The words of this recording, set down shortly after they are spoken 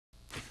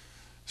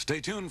Stay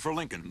tuned for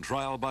Lincoln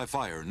Trial by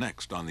Fire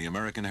next on the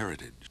American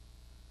Heritage.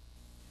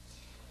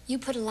 You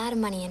put a lot of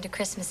money into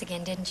Christmas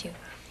again, didn't you?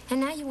 And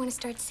now you want to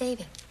start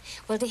saving.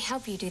 Well, to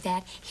help you do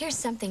that, here's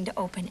something to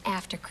open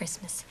after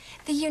Christmas.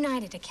 The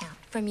United account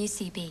from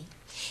UCB.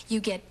 You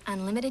get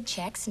unlimited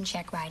checks and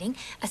check writing,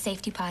 a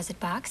safe deposit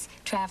box,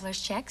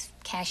 traveler's checks,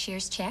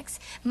 cashier's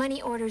checks,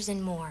 money orders,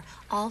 and more,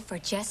 all for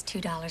just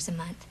 $2 a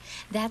month.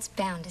 That's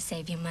bound to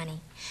save you money.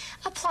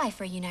 Apply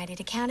for a United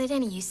account at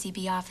any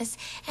UCB office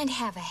and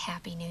have a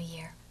happy new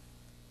year.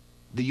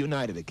 The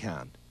United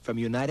account from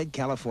United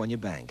California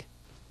Bank.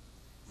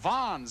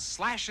 Vons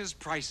slashes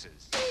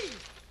prices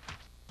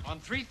on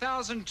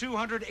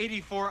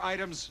 3,284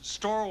 items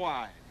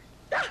store-wide.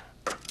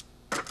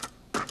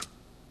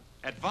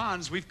 At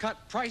Vons, we've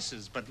cut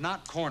prices, but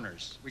not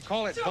corners. We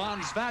call it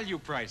Vons value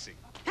pricing.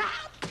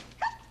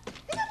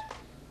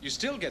 You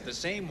still get the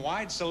same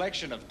wide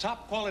selection of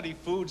top-quality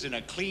foods in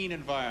a clean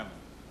environment.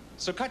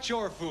 So cut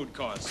your food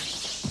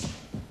costs.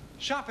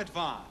 Shop at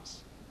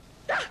Vons.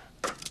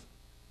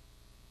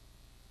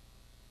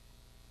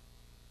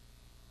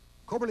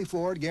 Coberly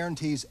Ford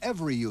guarantees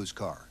every used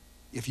car.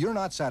 If you're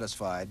not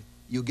satisfied,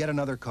 you get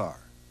another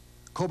car.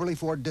 Coberly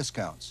Ford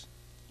discounts.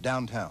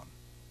 Downtown.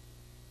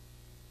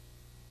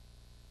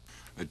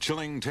 A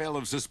chilling tale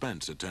of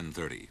suspense at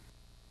 10:30.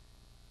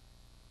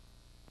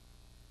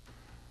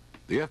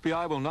 The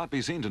FBI will not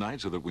be seen tonight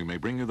so that we may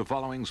bring you the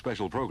following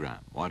special program.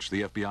 Watch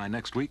the FBI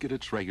next week at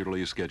its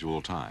regularly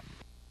scheduled time.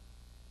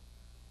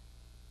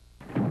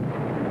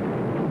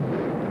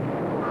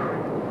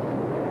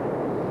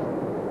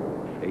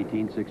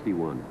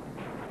 (1861).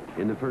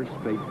 In the first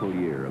fateful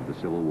year of the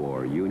Civil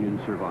War, Union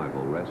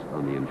survival rests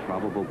on the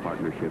improbable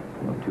partnership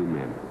of two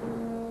men.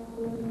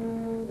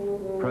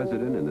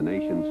 President in the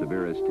nation's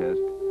severest test,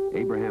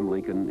 Abraham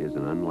Lincoln is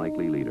an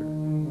unlikely leader.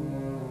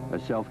 A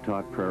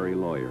self-taught prairie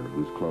lawyer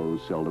whose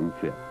clothes seldom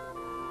fit.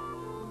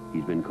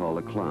 He's been called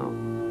a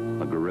clown,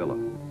 a gorilla,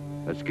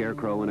 a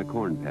scarecrow in a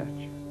corn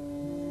patch.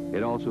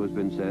 It also has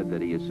been said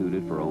that he is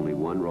suited for only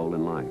one role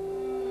in life,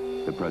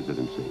 the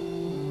presidency.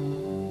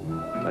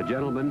 A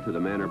gentleman to the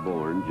manner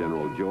born,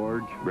 General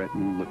George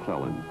Breton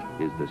McClellan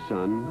is the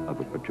son of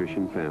a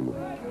patrician family,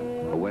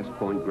 a West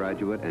Point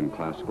graduate and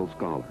classical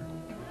scholar.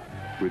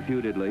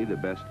 Reputedly the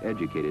best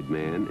educated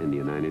man in the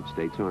United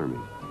States Army.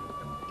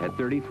 At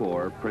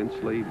 34,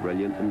 princely,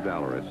 brilliant, and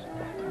valorous,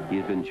 he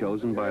has been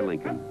chosen by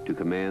Lincoln to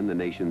command the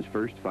nation's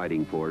first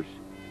fighting force,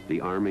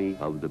 the Army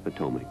of the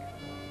Potomac.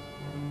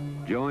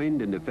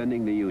 Joined in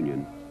defending the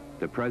Union,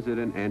 the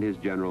President and his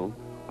general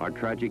are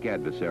tragic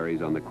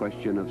adversaries on the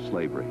question of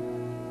slavery.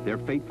 Their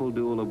fateful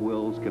duel of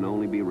wills can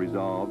only be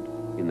resolved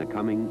in the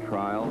coming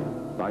trial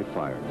by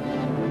fire.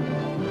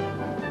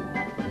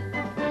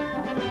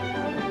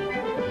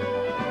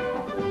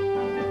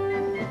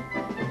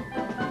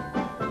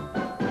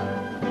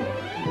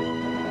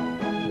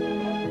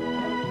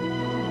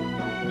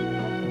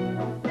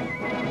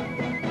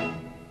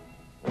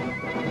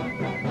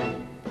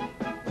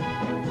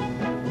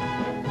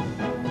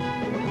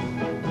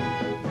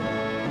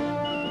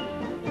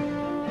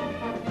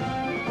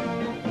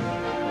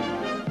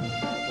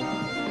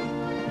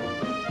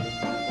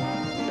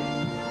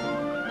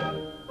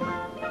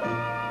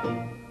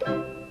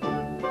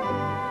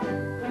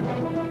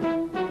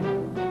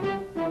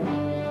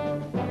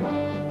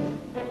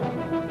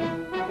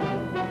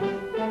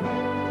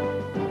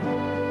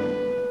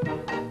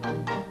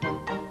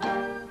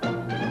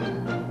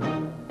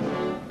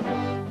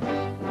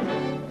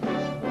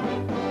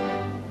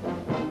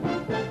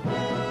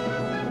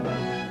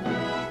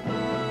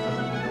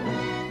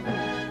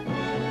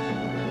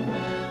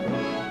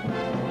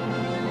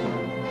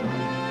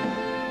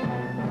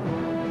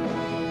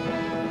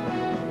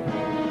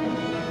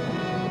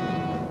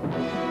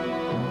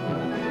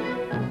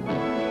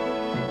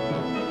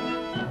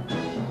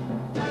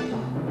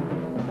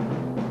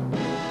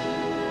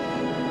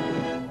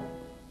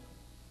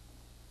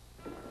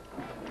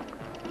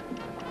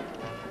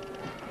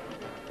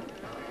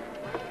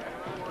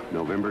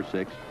 November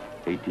 6,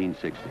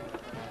 1860.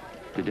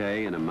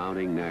 Today, in a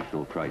mounting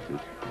national crisis,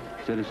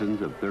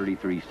 citizens of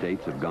 33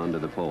 states have gone to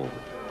the polls.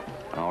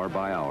 Hour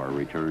by hour,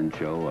 returns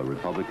show a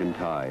Republican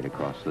tide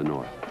across the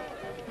North.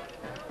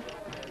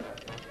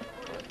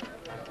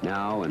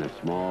 Now, in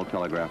a small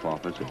telegraph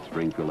office at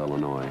Springfield,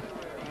 Illinois,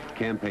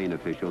 campaign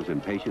officials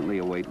impatiently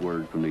await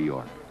word from New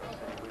York.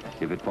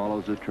 If it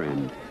follows the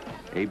trend,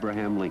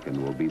 Abraham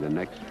Lincoln will be the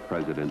next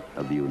president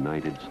of the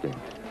United States.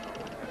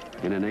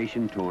 In a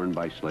nation torn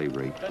by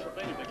slavery,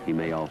 he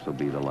may also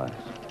be the last.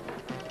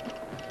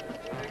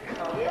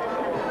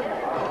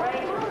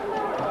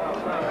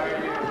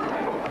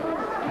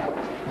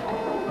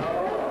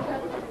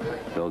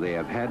 Though they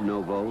have had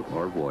no vote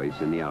or voice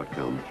in the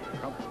outcome,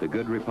 the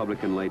good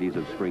Republican ladies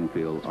of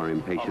Springfield are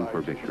impatient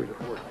for victory.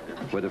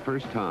 For the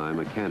first time,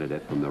 a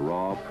candidate from the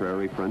raw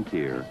prairie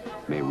frontier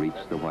may reach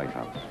the White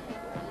House.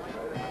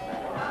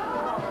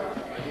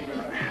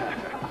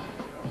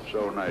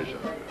 So nice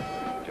of you.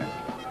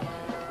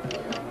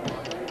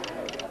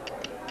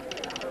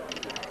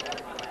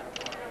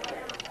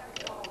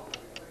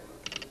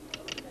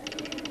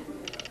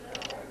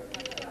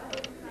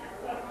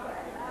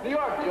 New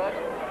York, Judge.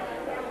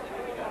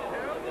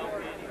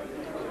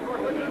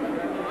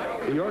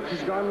 New York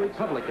has gone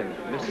Republican,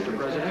 Mr.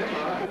 President.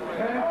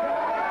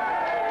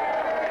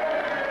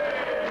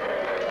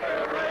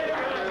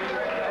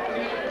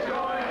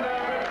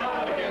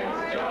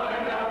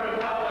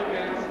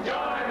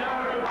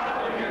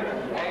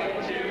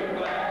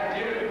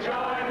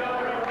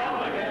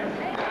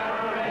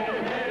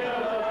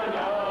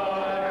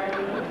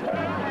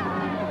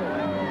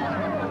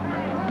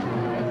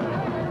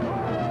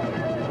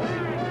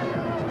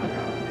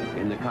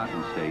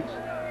 Cotton states,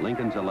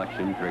 Lincoln's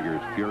election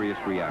triggers furious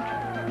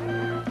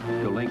reaction.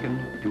 To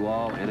Lincoln, to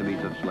all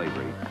enemies of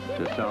slavery,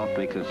 the South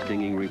makes a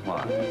stinging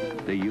reply: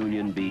 the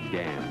Union be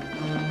damned.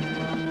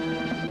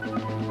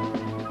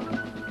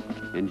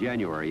 In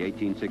January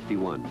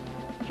 1861,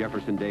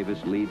 Jefferson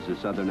Davis leads the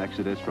Southern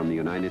exodus from the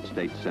United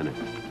States Senate.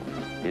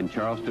 In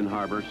Charleston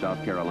Harbor,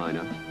 South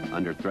Carolina,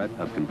 under threat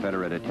of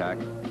Confederate attack,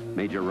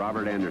 Major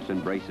Robert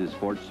Anderson braces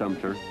Fort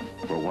Sumter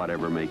for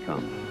whatever may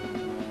come.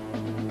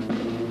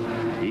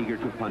 Eager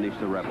to punish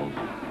the rebels,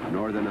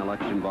 Northern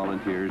election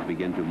volunteers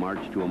begin to march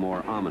to a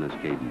more ominous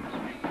cadence.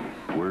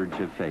 Words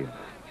have failed.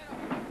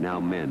 Now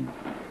men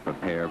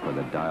prepare for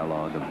the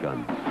dialogue of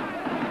guns.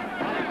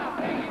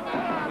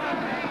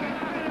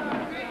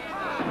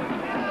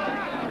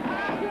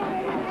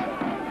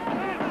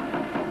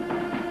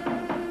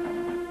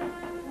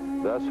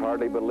 Thus,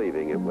 hardly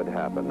believing it would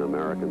happen,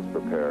 Americans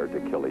prepared to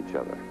kill each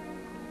other.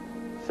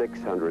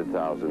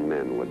 600,000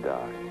 men would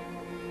die.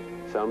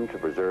 Some to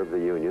preserve the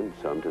Union,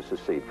 some to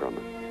secede from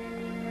it.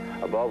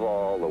 Above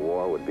all, the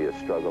war would be a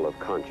struggle of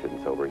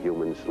conscience over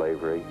human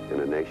slavery in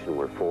a nation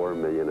where 4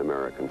 million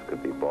Americans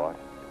could be bought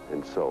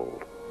and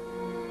sold.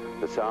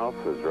 The South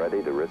was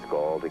ready to risk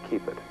all to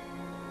keep it.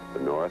 The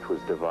North was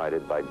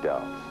divided by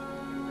doubts.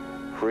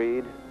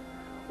 Freed,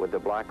 would the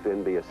black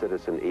then be a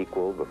citizen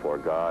equal before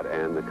God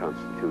and the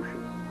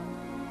Constitution?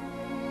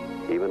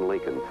 Even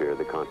Lincoln feared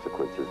the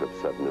consequences of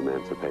sudden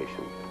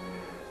emancipation,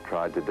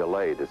 tried to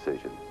delay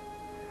decision.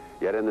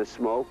 Yet in the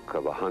smoke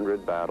of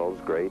 100 battles,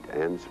 great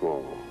and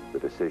small, the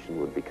decision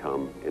would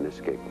become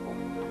inescapable,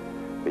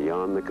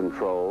 beyond the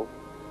control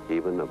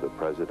even of the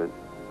President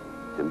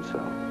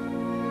himself.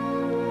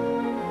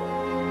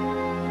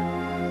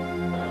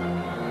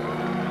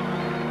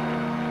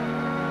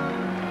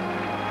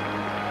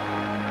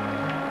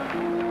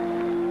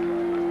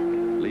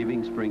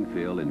 Leaving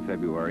Springfield in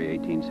February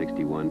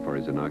 1861 for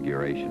his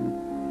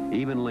inauguration,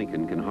 even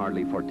Lincoln can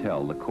hardly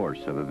foretell the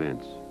course of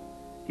events.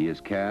 He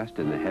is cast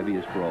in the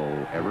heaviest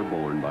role ever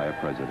borne by a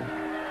president.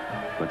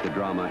 But the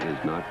drama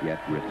is not yet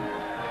written.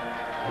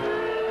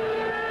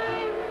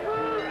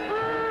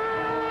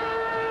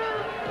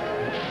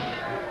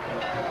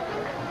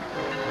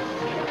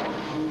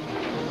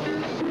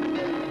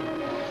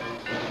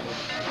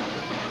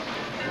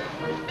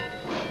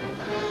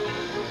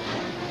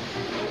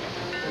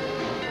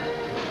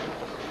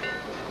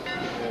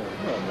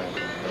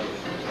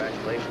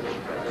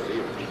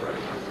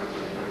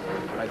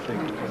 I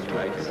think it's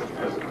right.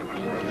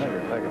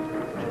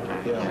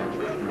 Yeah.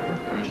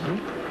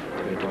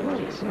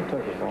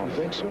 You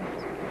think so?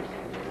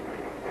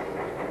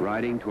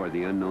 Riding toward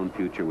the unknown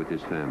future with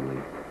his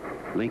family,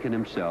 Lincoln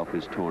himself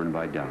is torn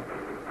by doubt.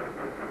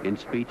 In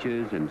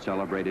speeches and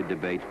celebrated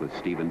debates with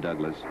Stephen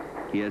Douglas,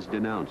 he has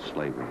denounced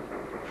slavery,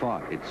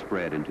 fought its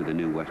spread into the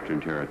new Western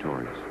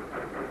territories.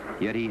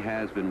 Yet he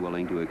has been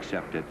willing to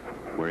accept it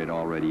where it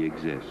already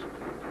exists,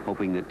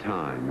 hoping that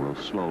time will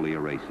slowly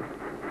erase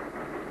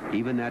it.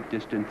 Even that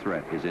distant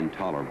threat is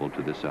intolerable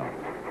to the South.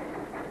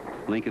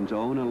 Lincoln's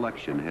own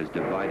election has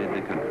divided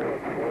the country,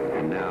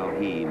 and now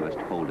he must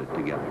hold it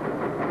together.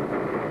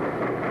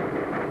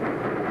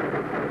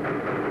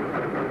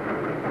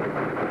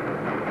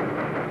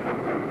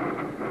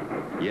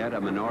 Yet a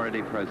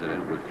minority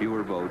president with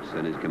fewer votes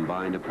than his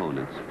combined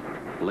opponents,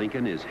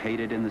 Lincoln is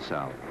hated in the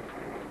South,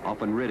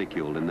 often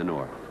ridiculed in the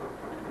North.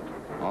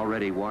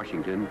 Already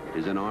Washington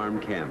is an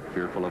armed camp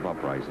fearful of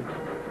uprising,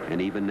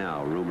 and even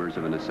now rumors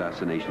of an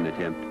assassination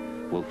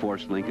attempt will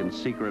force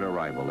Lincoln's secret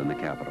arrival in the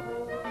capital.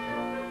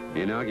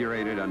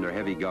 Inaugurated under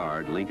heavy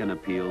guard, Lincoln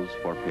appeals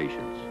for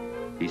patience.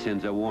 He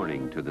sends a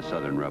warning to the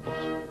Southern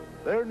rebels.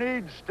 There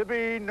needs to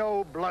be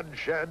no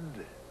bloodshed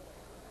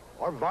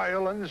or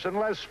violence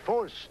unless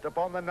forced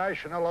upon the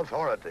national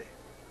authority.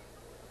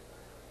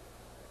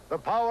 The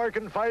power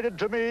confided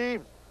to me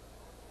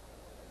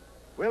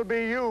will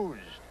be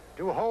used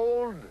to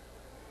hold,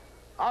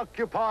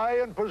 occupy,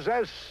 and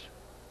possess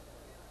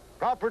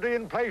property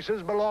in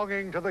places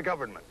belonging to the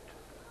government.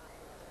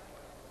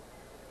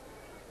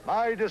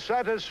 My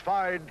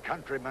dissatisfied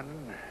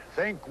countrymen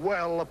think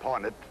well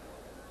upon it.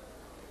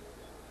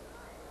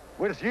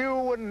 With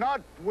you and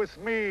not with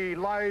me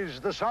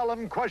lies the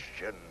solemn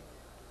question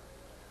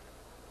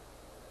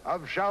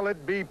of shall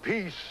it be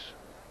peace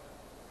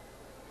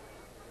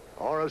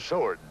or a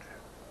sword?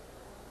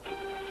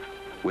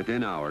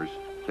 Within hours,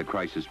 the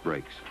crisis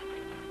breaks.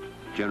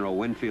 General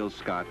Winfield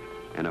Scott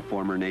and a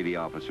former Navy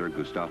officer,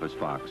 Gustavus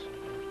Fox,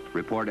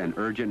 report an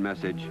urgent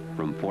message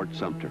from Fort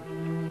Sumter.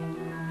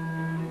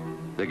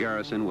 The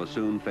garrison will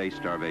soon face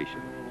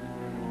starvation.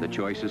 The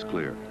choice is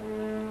clear.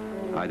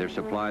 Either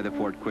supply the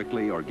fort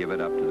quickly or give it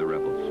up to the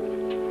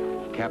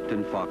rebels.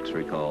 Captain Fox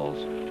recalls,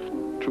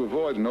 "To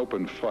avoid an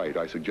open fight,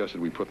 I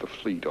suggested we put the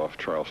fleet off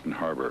Charleston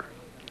Harbor,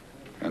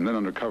 and then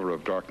under cover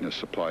of darkness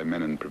supply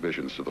men and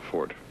provisions to the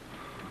fort.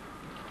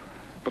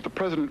 But the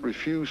president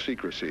refused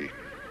secrecy.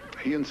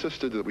 He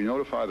insisted that we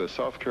notify the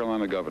South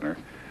Carolina governor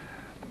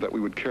that we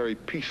would carry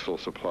peaceful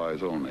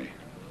supplies only.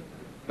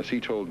 As he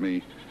told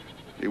me,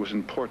 it was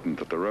important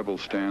that the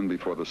rebels stand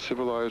before the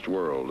civilized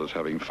world as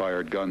having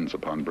fired guns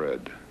upon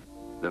bread."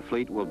 The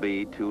fleet will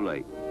be too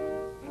late.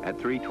 At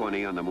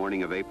 3:20 on the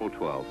morning of April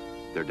 12th,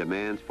 their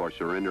demands for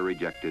surrender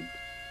rejected,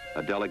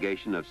 a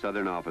delegation of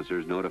Southern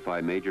officers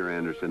notify Major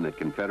Anderson that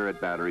Confederate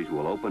batteries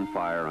will open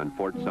fire on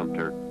Fort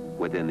Sumter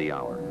within the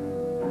hour.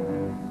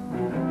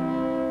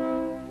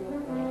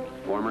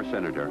 Former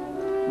Senator,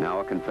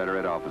 now a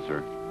Confederate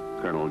officer,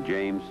 Colonel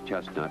James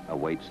Chestnut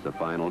awaits the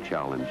final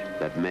challenge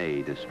that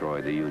may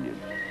destroy the Union.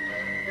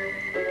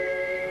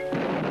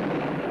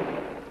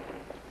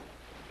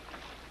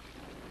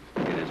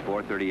 It is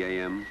 4:30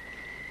 a.m.,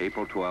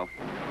 April 12th,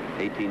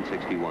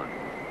 1861.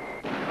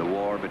 The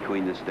war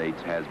between the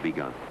states has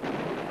begun.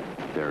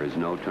 There is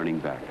no turning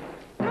back.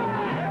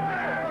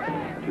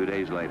 2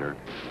 days later,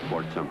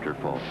 Fort Sumter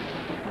falls.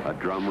 A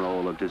drum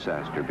roll of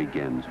disaster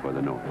begins for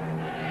the North.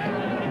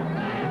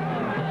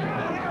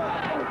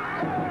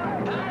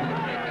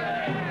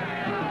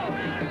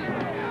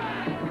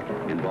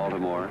 In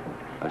Baltimore,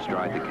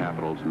 astride the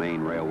capital's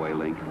main railway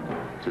link,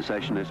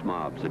 secessionist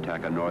mobs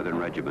attack a northern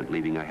regiment,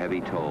 leaving a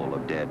heavy toll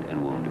of dead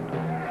and wounded.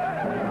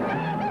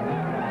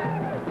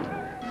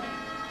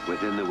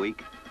 Within the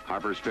week,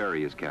 Harper's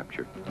Ferry is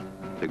captured.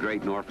 The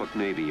great Norfolk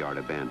Navy Yard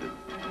abandoned.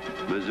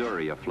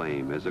 Missouri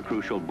aflame as the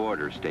crucial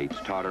border states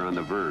totter on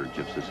the verge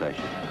of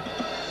secession.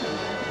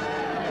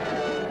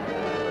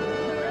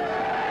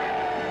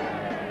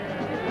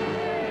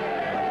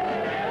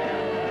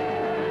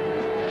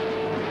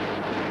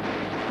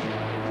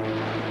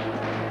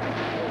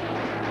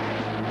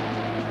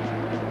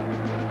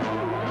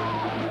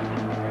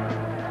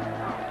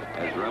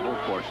 As rebel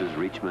forces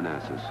reach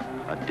Manassas,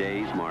 a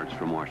day's march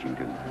from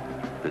Washington,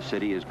 the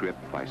city is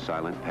gripped by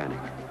silent panic.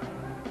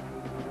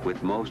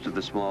 With most of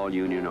the small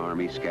Union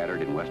army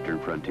scattered in western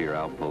frontier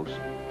outposts,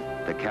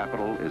 the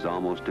capital is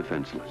almost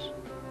defenseless.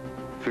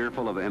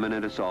 Fearful of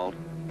imminent assault,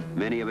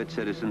 many of its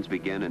citizens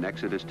begin an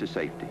exodus to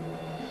safety.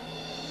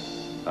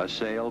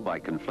 Assailed by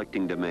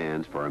conflicting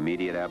demands for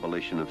immediate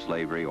abolition of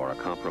slavery or a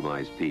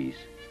compromised peace,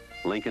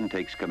 Lincoln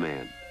takes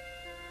command.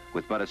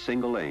 With but a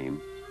single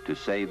aim, to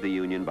save the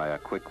Union by a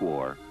quick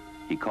war,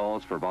 he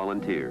calls for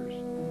volunteers,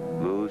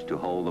 moves to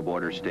hold the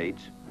border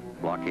states,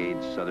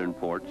 blockades southern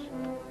ports,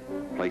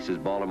 places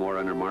Baltimore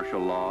under martial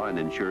law, and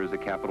ensures the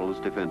capital's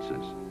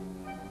defenses.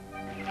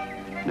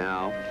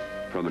 Now,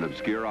 from an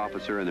obscure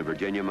officer in the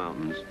Virginia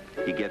mountains,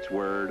 he gets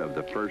word of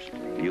the first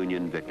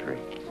Union victory.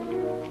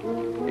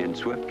 In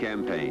swift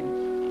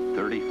campaign,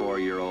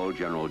 34-year-old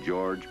General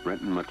George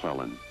Brenton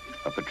McClellan,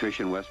 a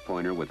patrician West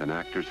Pointer with an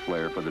actor's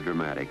flair for the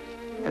dramatic,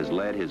 has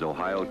led his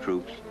Ohio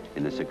troops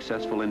in the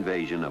successful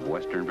invasion of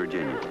western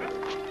Virginia.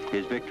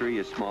 His victory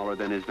is smaller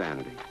than his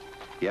vanity,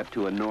 yet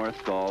to a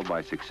North galled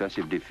by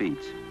successive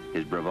defeats,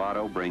 his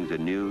bravado brings a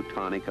new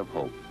tonic of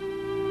hope.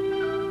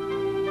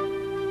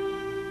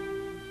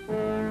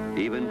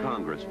 Even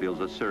Congress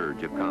feels a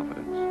surge of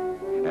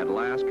confidence. At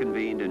last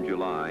convened in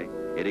July,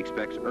 it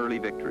expects early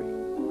victory,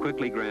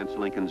 quickly grants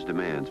Lincoln's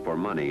demands for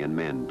money and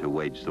men to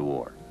wage the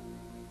war.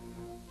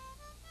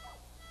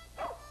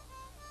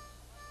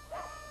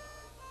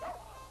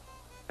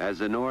 As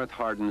the North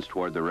hardens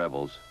toward the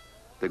rebels,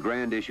 the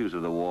grand issues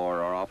of the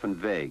war are often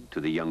vague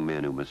to the young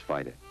men who must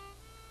fight it.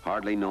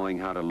 Hardly knowing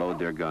how to load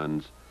their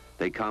guns,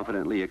 they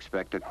confidently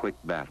expect a quick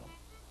battle,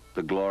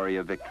 the glory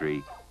of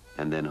victory,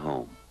 and then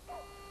home.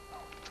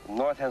 The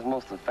North has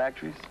most of the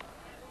factories,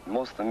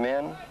 most of the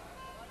men,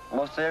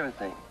 most of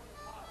everything.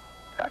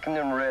 How can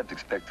them Rebs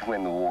expect to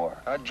win the war?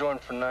 I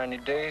joined for 90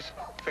 days.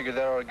 Figured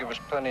that ought to give us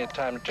plenty of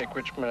time to take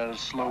Richmond at a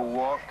slow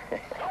walk.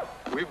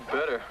 We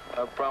better.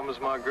 I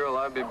promised my girl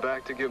I'd be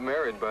back to get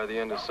married by the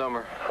end of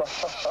summer.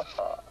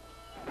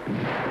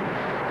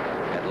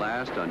 At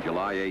last, on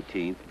July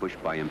 18th,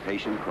 pushed by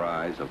impatient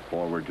cries of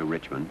forward to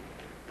Richmond,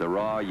 the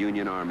raw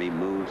Union Army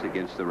moves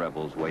against the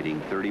rebels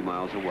waiting 30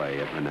 miles away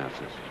at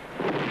Manassas.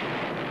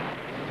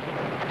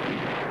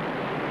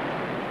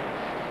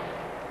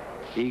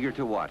 Eager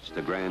to watch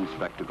the grand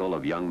spectacle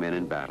of young men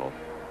in battle,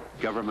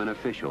 government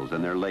officials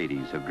and their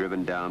ladies have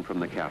driven down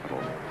from the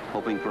capital,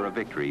 hoping for a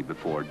victory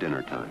before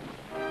dinner time.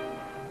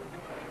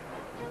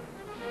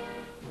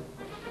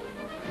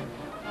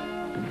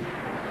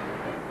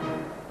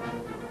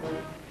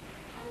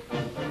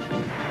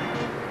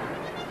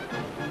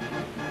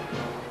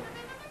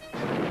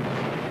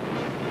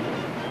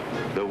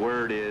 The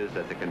word is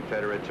that the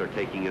Confederates are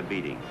taking a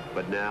beating,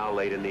 but now,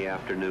 late in the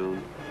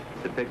afternoon,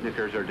 the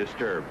picnickers are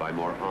disturbed by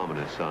more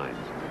ominous signs.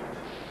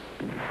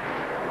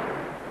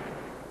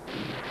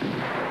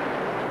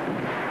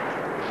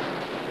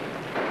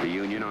 The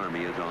Union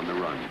Army is on the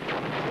run.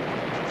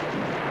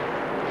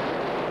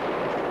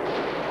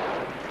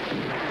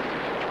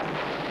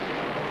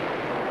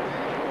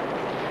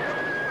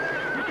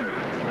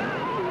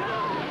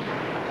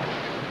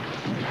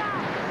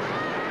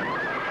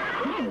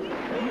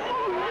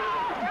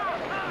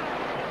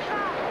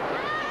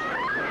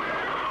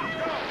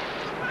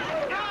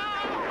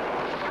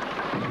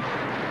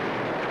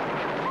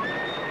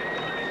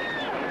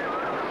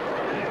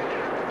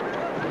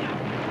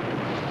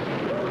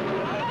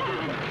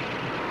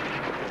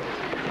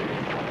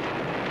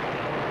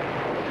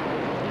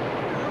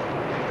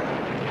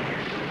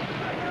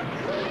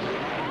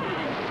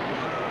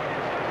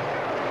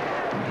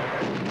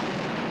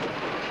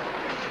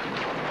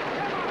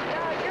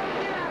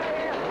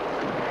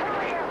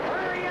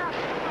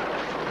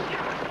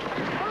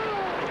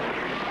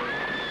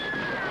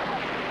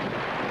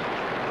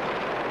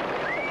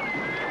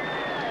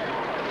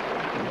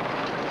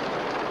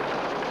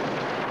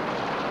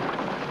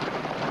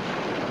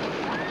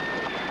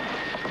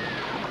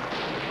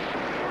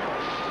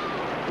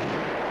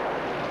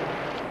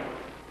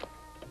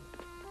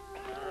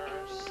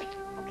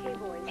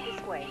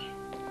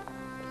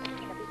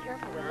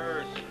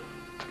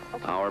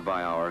 Hour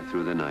by hour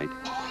through the night,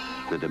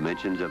 the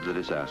dimensions of the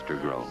disaster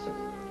grow.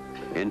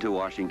 Into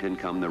Washington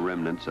come the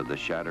remnants of the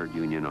shattered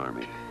Union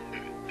Army,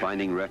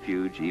 finding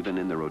refuge even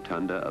in the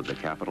rotunda of the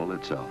Capitol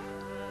itself.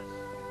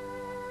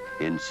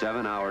 In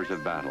 7 hours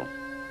of battle,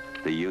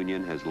 the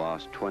Union has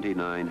lost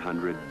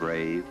 2,900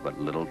 brave but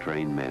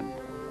little-trained men.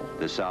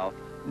 The South,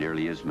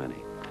 nearly as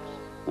many.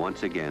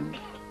 Once again,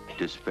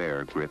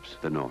 despair grips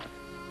the North.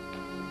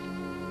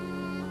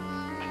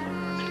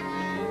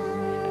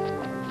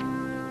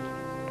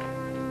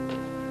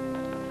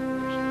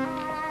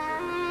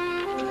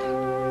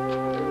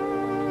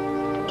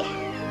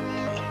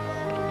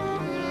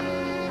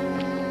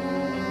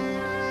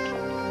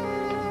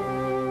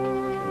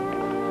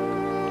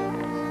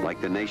 Like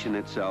the nation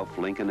itself,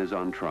 Lincoln is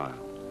on trial.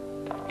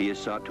 He has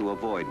sought to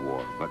avoid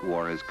war, but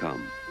war has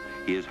come.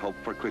 He has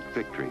hoped for quick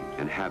victory,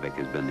 and havoc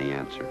has been the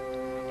answer.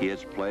 He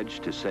has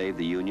pledged to save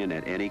the Union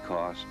at any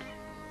cost,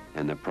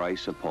 and the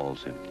price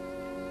appalls him.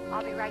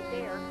 I'll be right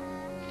there.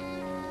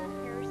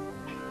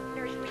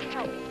 Nurse, will you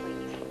help me,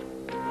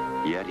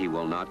 please? Yet he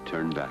will not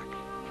turn back.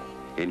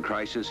 In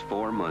crisis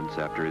 4 months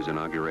after his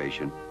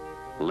inauguration,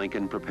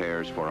 Lincoln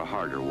prepares for a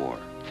harder war,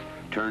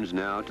 turns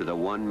now to the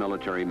one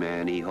military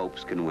man he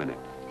hopes can win it.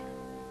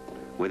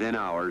 Within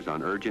hours,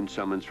 on urgent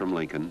summons from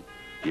Lincoln,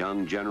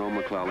 young General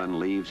McClellan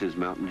leaves his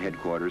mountain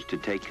headquarters to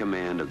take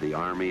command of the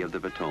Army of the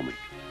Potomac.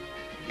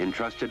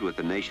 Entrusted with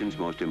the nation's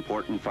most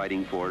important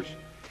fighting force,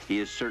 he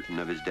is certain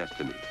of his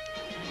destiny,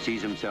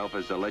 sees himself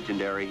as the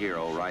legendary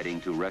hero riding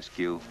to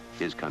rescue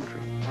his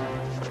country.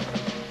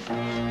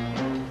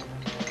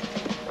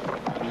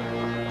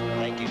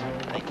 Thank you.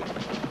 Thank you.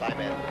 Bye,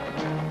 man.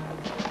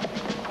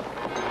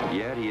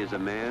 Yet he is a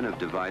man of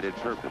divided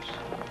purpose.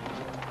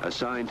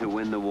 Assigned to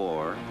win the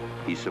war,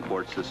 he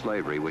supports the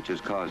slavery which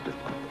has caused it.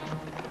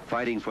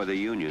 Fighting for the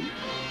Union,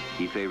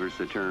 he favors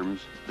the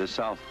terms the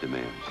South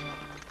demands.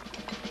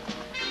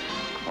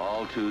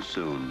 All too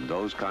soon,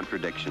 those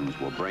contradictions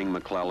will bring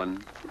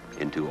McClellan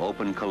into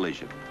open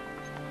collision,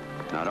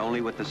 not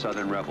only with the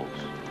Southern rebels,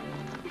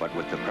 but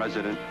with the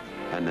President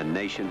and the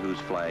nation whose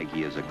flag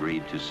he has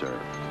agreed to serve.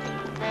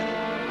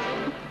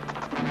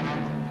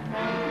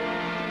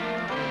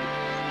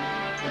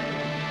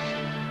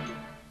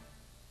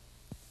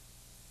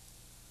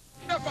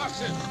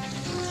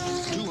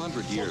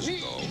 200 years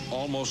ago,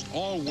 almost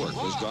all work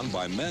was done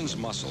by men's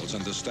muscles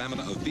and the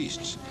stamina of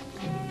beasts.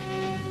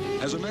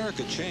 As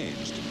America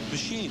changed,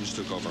 machines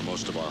took over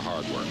most of our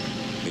hard work.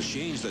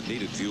 Machines that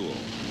needed fuel,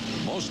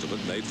 most of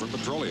it made from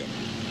petroleum.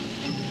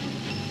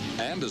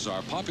 And as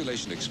our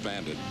population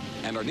expanded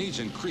and our needs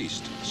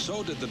increased,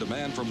 so did the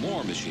demand for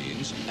more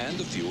machines and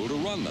the fuel to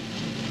run them.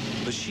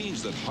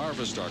 Machines that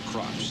harvest our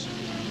crops.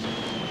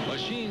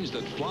 Machines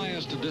that fly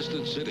us to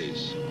distant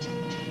cities.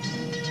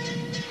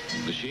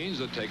 Machines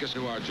that take us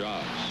to our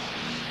jobs.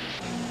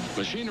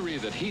 Machinery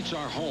that heats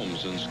our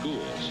homes and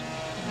schools.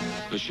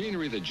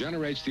 Machinery that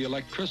generates the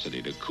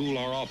electricity to cool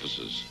our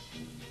offices.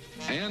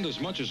 And as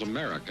much as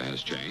America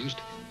has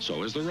changed,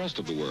 so has the rest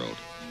of the world.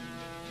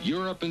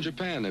 Europe and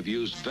Japan have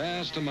used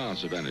vast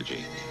amounts of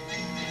energy.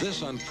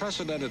 This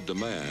unprecedented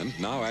demand,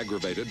 now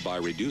aggravated by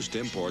reduced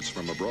imports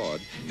from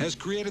abroad, has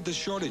created the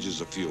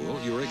shortages of fuel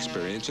you're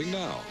experiencing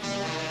now.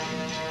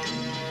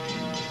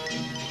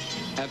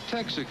 At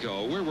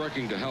Texaco, we're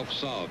working to help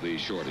solve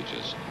these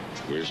shortages.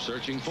 We're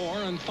searching for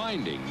and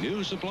finding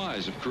new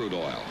supplies of crude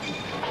oil.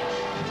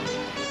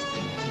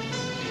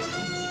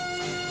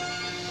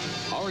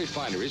 Our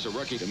refineries are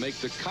working to make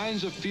the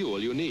kinds of fuel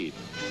you need.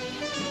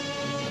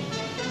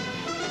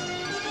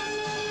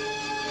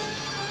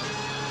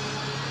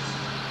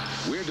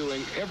 We're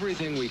doing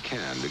everything we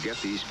can to get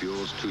these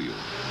fuels to you.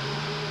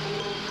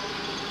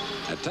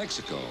 At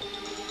Texaco,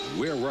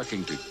 we're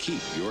working to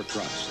keep your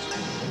trust.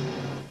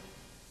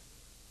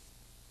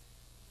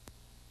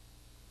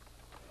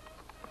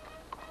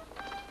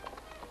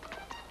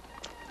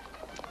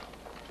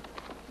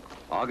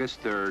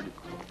 August 3rd,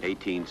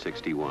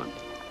 1861.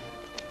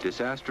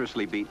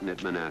 Disastrously beaten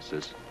at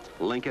Manassas,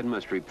 Lincoln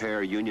must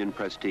repair Union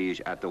prestige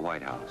at the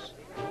White House.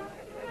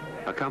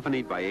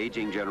 Accompanied by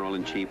aging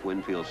General-in-Chief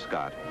Winfield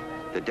Scott,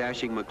 the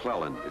dashing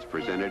McClellan is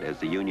presented as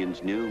the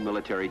Union's new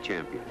military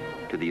champion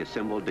to the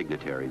assembled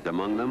dignitaries,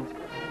 among them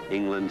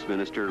England's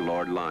Minister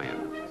Lord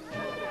Lyon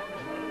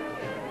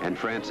and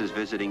France's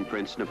visiting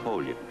Prince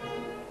Napoleon.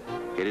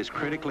 It is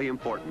critically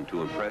important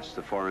to impress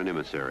the foreign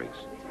emissaries.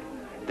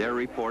 Their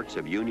reports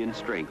of Union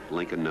strength,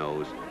 Lincoln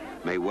knows,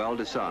 may well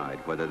decide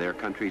whether their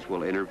countries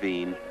will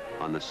intervene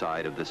on the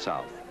side of the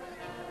South.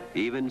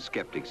 Even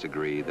skeptics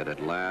agree that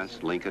at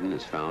last Lincoln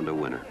has found a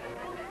winner.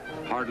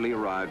 Hardly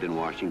arrived in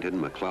Washington,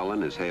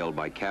 McClellan is hailed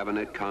by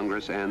Cabinet,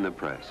 Congress, and the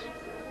press.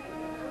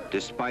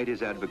 Despite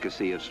his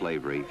advocacy of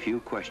slavery, few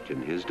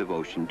question his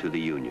devotion to the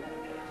Union.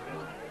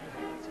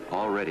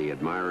 Already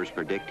admirers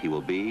predict he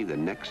will be the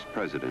next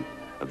president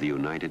of the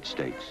United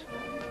States.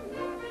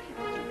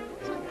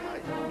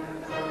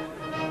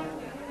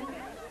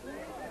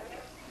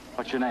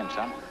 What's your name,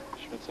 son?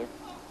 Schmitzer.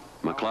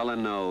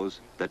 McClellan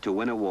knows that to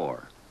win a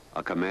war,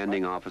 a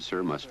commanding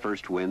officer must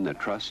first win the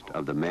trust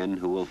of the men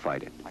who will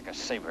fight it. Like a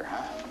saber,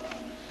 huh?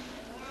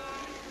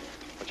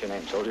 What's your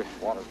name, soldier?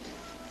 Waters.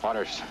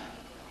 Waters.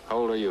 How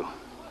old are you?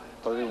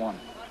 31.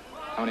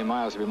 How many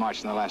miles have you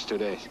marched in the last 2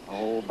 days?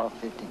 Oh, about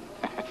 15.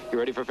 You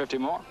ready for 50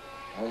 more?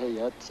 Hey,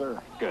 yes, sir.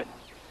 Good.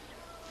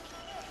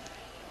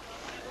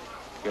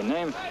 Your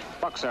name?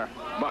 Buck, sir.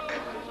 Buck.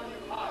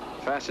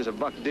 Fast as a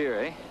buck deer,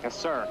 eh? Yes,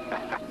 sir.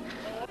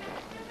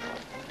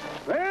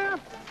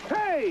 Left,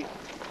 hey!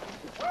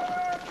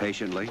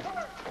 Patiently,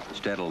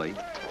 steadily,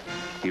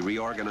 he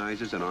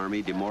reorganizes an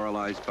army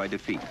demoralized by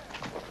defeat,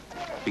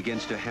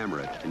 begins to hammer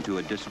it into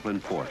a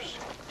disciplined force.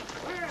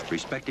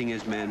 Respecting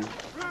his men,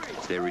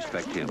 they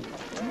respect him.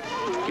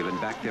 Given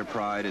back their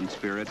pride and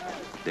spirit,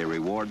 they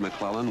reward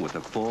McClellan with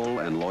a full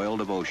and loyal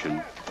devotion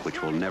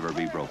which will never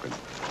be broken.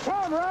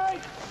 Come right,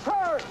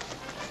 first,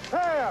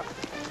 there,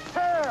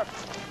 there,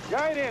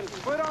 right in,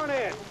 split on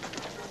in.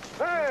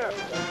 There,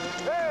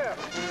 there,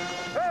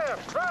 there,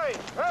 right,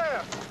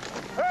 there,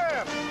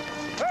 there,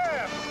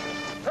 there,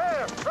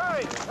 there,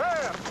 right,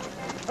 there,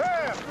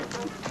 there,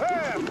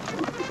 there,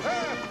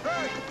 there,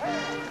 right,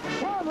 there.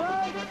 Come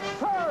right,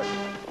 first,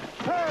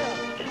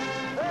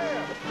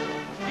 there,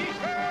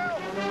 detail,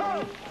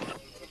 go.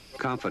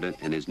 Confident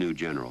in his new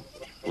general,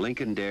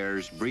 Lincoln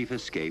dares brief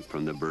escape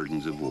from the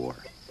burdens of war.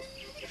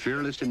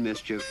 Fearless in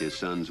mischief, his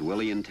sons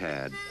Willie and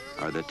Tad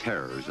are the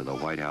terrors of the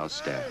White House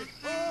staff.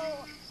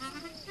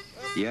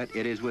 Yet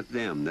it is with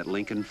them that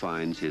Lincoln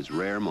finds his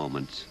rare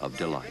moments of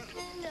delight.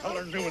 How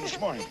are you doing this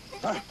morning?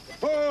 Huh?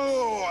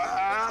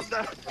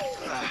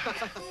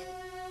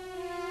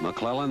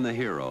 McClellan the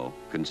hero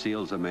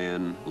conceals a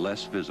man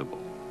less visible,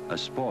 a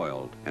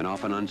spoiled and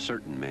often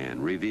uncertain man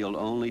revealed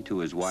only to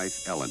his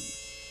wife Ellen.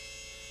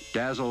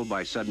 Dazzled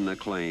by sudden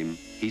acclaim,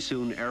 he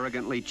soon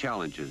arrogantly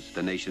challenges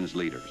the nation's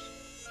leaders.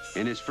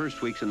 In his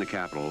first weeks in the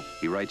capital,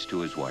 he writes to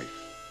his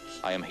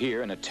wife, I am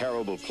here in a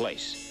terrible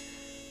place.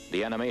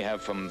 The enemy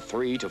have from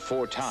 3 to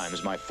 4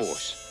 times my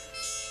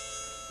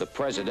force. The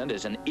president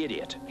is an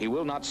idiot. He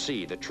will not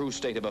see the true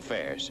state of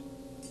affairs.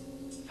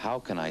 How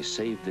can I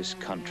save this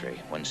country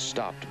when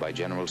stopped by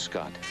General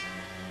Scott?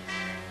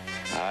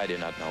 I do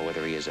not know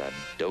whether he is a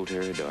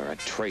dotard or a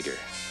traitor.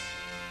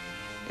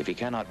 If he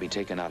cannot be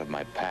taken out of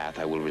my path,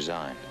 I will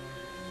resign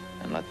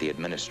and let the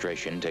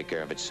administration take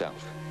care of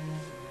itself.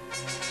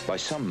 By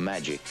some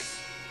magic,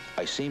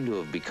 I seem to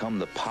have become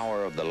the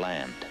power of the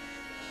land.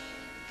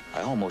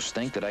 I almost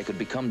think that I could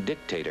become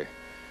dictator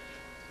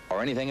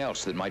or anything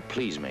else that might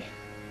please me.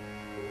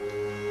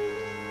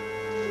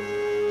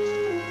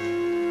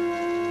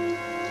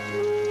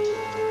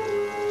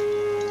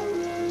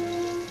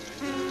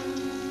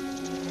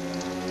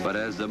 But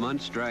as the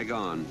months drag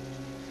on,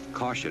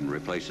 caution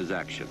replaces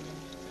action.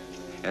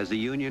 As the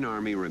Union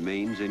Army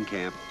remains in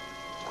camp,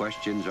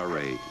 questions are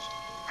raised.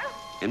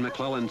 In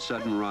McClellan's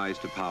sudden rise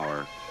to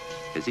power,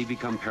 has he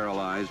become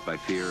paralyzed by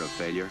fear of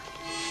failure?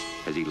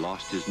 Has he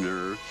lost his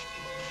nerve?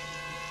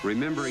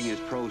 Remembering his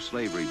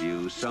pro-slavery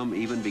views, some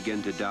even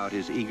begin to doubt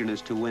his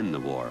eagerness to win the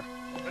war.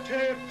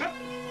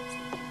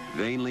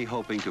 Vainly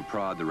hoping to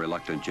prod the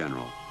reluctant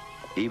general,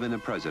 even the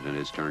president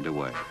is turned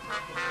away,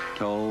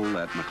 told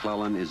that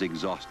McClellan is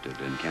exhausted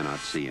and cannot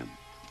see him.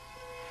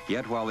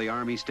 Yet while the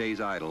army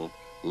stays idle,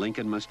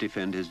 Lincoln must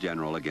defend his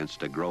general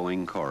against a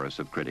growing chorus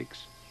of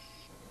critics.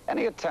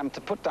 Any attempt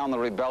to put down the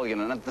rebellion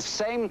and at the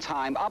same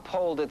time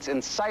uphold its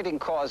inciting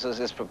causes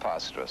is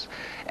preposterous.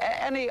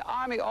 Any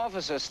Army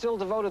officer still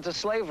devoted to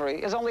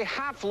slavery is only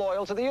half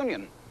loyal to the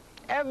Union.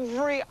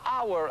 Every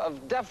hour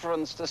of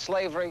deference to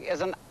slavery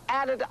is an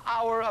added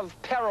hour of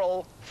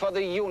peril for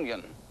the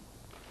Union.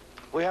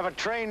 We have a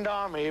trained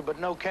army, but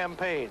no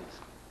campaigns.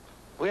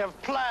 We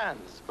have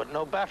plans, but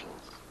no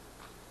battles.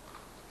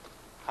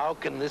 How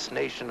can this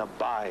nation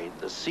abide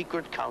the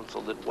secret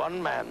counsel that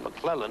one man,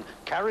 McClellan,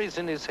 carries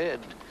in his head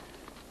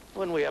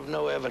when we have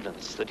no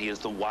evidence that he is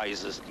the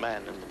wisest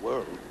man in the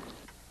world?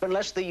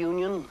 Unless the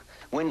Union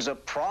wins a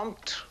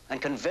prompt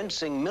and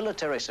convincing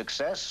military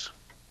success,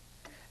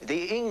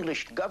 the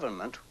English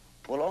government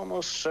will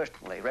almost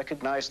certainly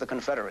recognize the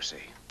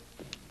Confederacy.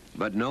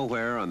 But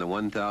nowhere on the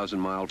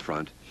 1,000-mile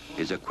front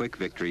is a quick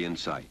victory in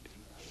sight.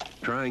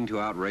 Trying to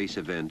outrace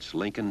events,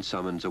 Lincoln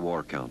summons a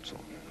war council,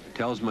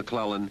 tells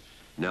McClellan,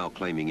 now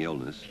claiming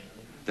illness,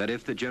 that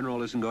if the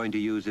general isn't going to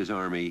use his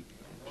army,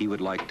 he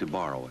would like to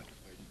borrow it.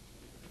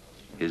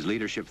 His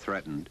leadership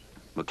threatened,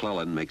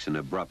 McClellan makes an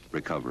abrupt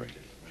recovery.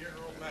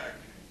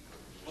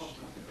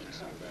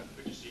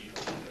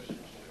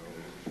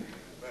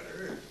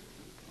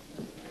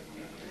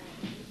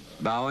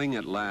 Bowing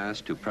at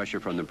last to pressure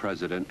from the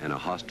president and a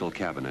hostile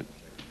cabinet,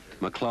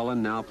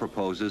 McClellan now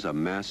proposes a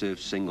massive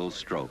single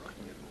stroke,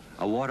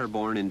 a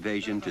waterborne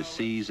invasion to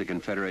seize the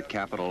Confederate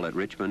capital at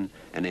Richmond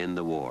and end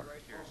the war.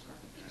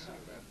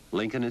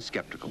 Lincoln is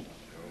skeptical,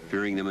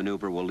 fearing the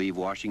maneuver will leave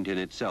Washington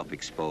itself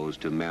exposed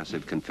to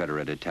massive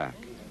Confederate attack.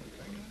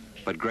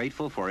 But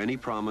grateful for any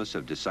promise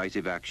of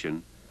decisive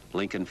action,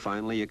 Lincoln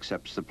finally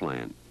accepts the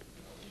plan.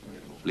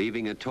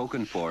 Leaving a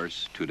token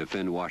force to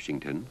defend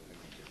Washington,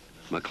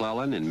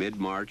 McClellan in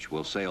mid-March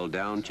will sail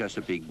down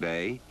Chesapeake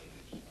Bay,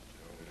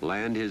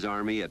 land his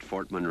army at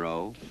Fort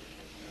Monroe,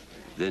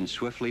 then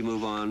swiftly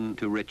move on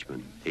to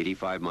Richmond,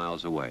 85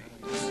 miles away.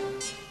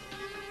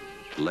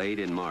 Late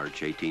in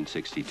March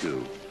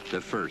 1862, the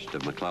first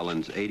of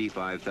McClellan's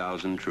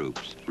 85,000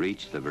 troops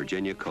reached the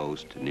Virginia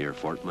coast near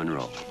Fort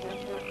Monroe.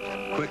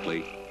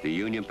 Quickly, the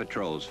Union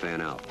patrols fan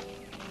out,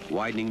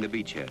 widening the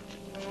beachhead,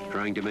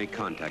 trying to make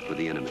contact with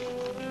the enemy.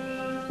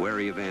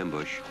 Wary of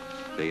ambush,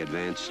 they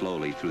advance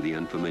slowly through the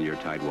unfamiliar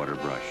tidewater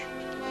brush.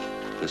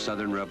 The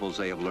Southern rebels,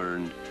 they have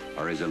learned,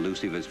 are as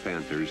elusive as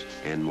panthers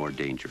and more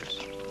dangerous.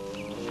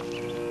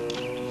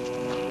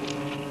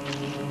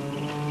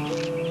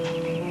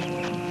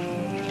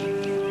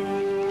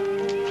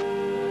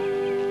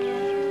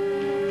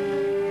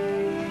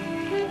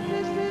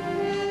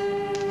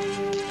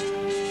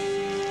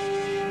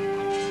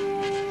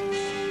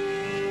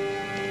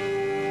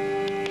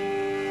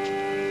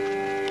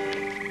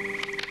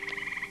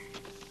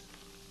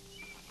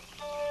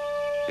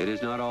 It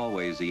is not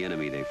always the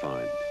enemy they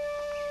find.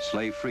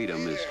 Slave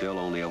freedom is still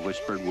only a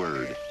whispered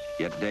word,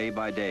 yet day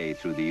by day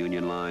through the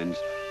Union lines,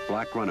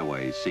 black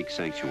runaways seek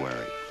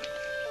sanctuary.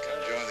 Come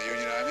join the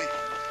Union Army?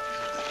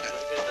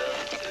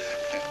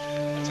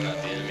 That's not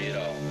the enemy at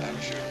all,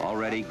 I'm sure.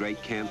 Already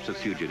great camps of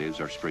fugitives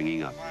are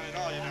springing up.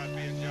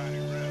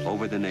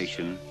 Over the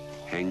nation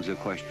hangs a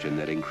question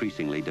that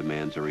increasingly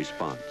demands a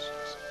response.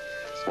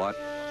 What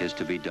is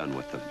to be done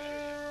with them?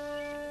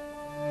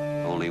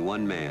 Only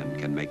one man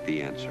can make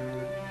the answer.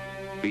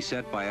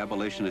 Beset by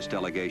abolitionist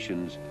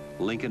delegations,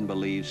 Lincoln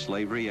believes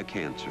slavery a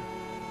cancer.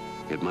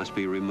 It must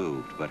be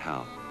removed, but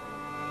how?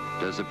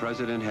 Does the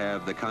president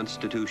have the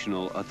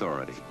constitutional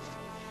authority?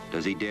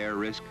 Does he dare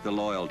risk the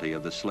loyalty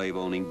of the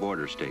slave-owning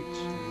border states?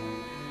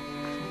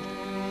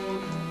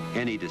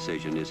 Any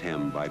decision is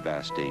hemmed by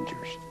vast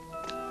dangers.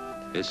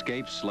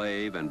 Escaped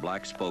slave and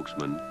black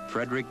spokesman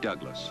Frederick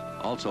Douglass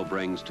also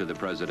brings to the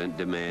president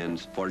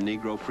demands for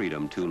Negro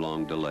freedom too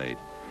long delayed.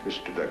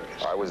 Mr.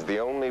 Douglas. I was the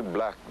only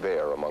black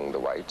there among the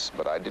whites,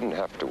 but I didn't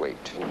have to wait.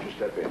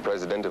 The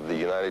President of the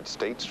United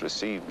States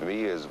received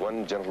me as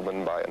one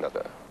gentleman by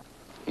another.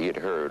 He had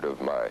heard of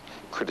my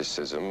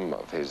criticism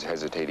of his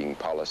hesitating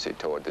policy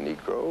toward the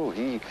Negro.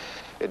 He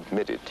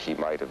admitted he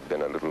might have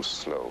been a little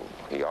slow.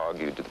 He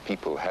argued that the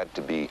people had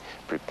to be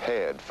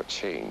prepared for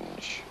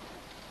change.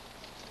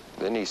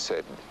 Then he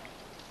said,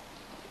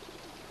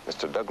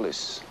 Mr.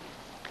 Douglas,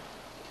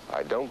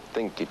 I don't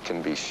think it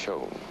can be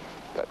shown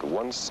that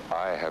once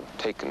I have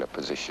taken a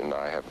position,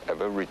 I have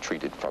ever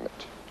retreated from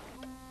it.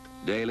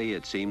 Daily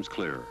it seems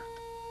clearer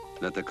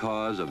that the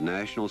cause of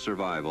national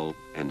survival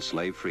and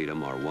slave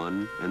freedom are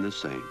one and the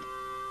same.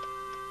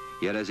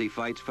 Yet as he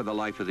fights for the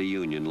life of the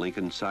Union,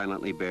 Lincoln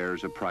silently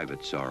bears a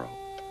private sorrow,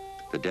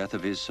 the death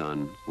of his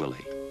son,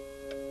 Willie.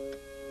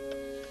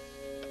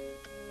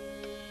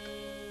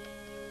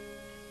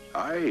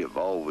 I have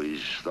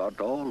always thought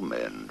all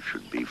men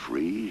should be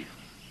free.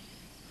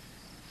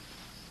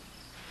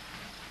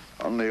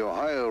 On the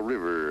Ohio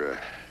River,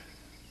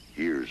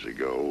 years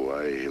ago,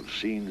 I have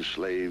seen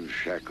slaves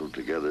shackled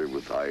together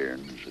with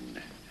irons, and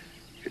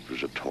it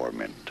was a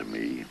torment to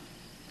me.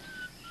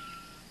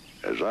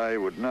 As I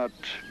would not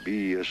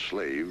be a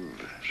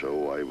slave,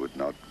 so I would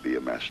not be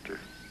a master.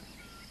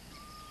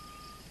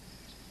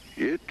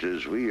 Yet,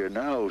 as we are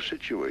now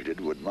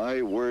situated, would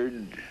my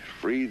word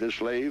free the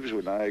slaves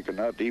when I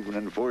cannot even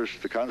enforce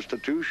the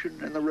Constitution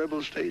in the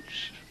rebel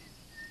states?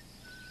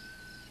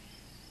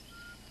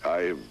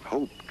 I have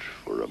hoped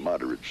for a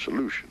moderate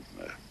solution.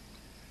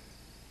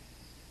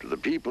 To the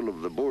people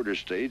of the border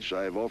states,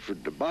 I have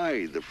offered to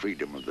buy the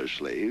freedom of their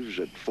slaves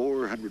at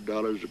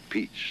 $400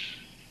 apiece.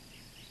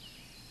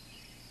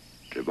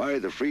 To buy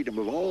the freedom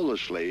of all the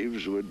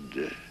slaves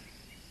would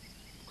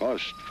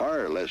cost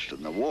far less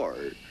than the war,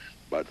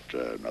 but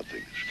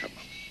nothing has come of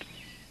it.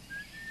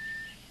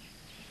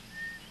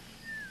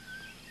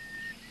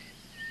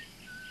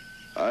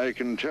 I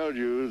can tell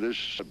you this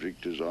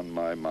subject is on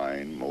my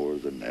mind more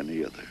than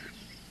any other.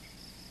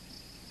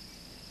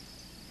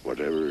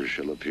 Whatever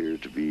shall appear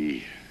to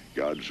be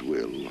God's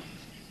will,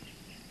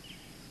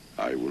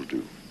 I will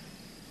do.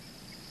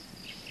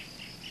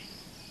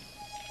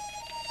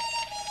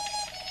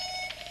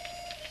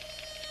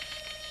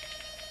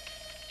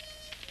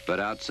 But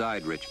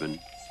outside Richmond,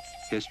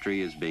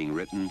 history is being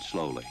written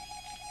slowly,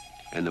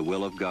 and the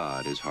will of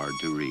God is hard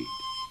to read.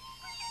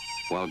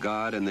 While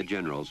God and the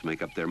generals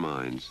make up their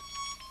minds,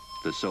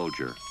 the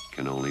soldier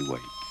can only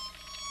wait.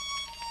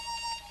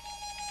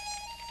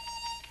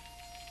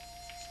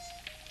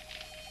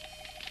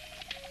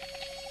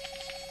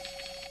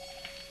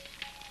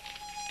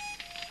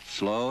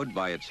 Slowed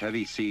by its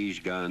heavy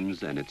siege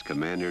guns and its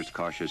commander's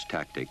cautious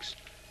tactics,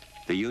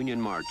 the Union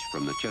march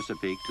from the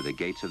Chesapeake to the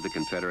gates of the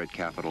Confederate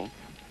capital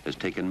has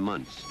taken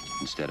months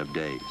instead of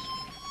days.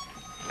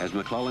 As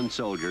McClellan's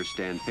soldiers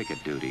stand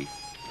picket duty,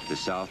 the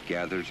South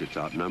gathers its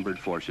outnumbered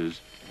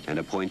forces and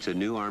appoints a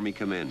new Army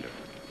commander,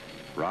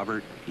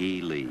 Robert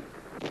E. Lee.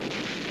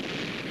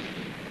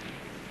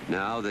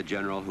 Now the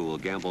general who will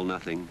gamble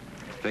nothing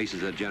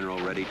faces a general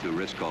ready to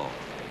risk all.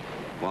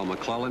 While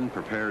McClellan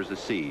prepares a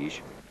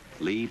siege,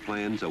 Lee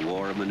plans a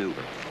war of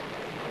maneuver.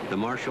 The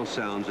martial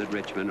sounds at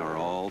Richmond are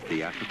all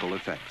theatrical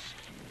effects.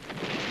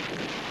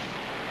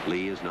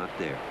 Lee is not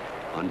there.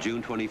 On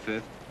June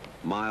 25th,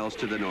 miles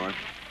to the north,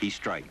 he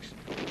strikes.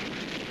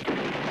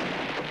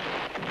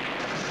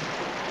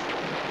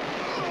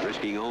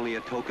 Risking only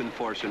a token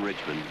force in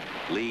Richmond,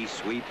 Lee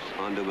sweeps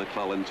onto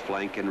McClellan's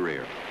flank and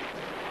rear.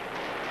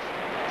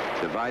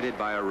 Divided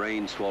by a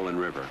rain-swollen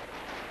river,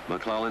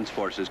 McClellan's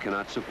forces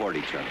cannot support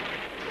each other.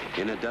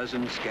 In a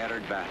dozen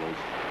scattered battles,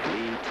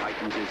 Lee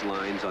tightens his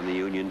lines on the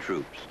Union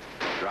troops,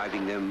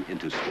 driving them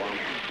into swamps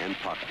and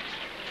pockets.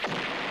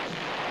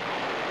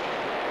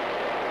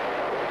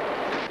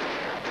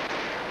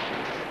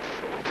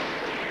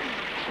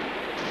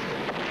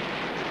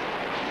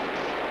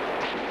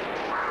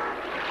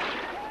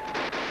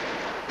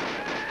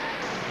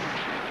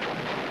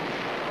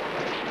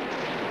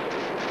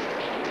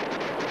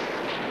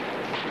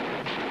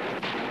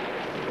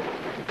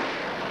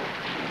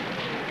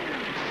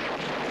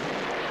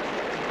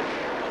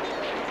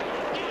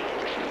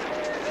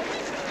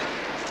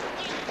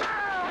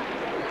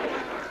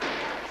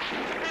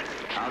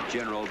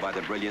 Out-generaled by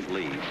the brilliant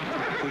Lee,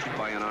 pushed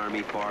by an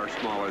army far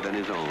smaller than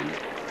his own,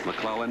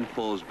 McClellan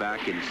pulls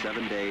back in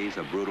 7 days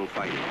of brutal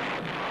fighting.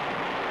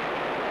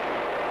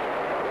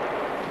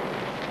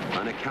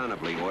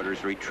 Unaccountably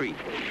orders retreat,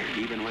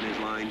 even when his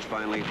lines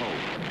finally hold.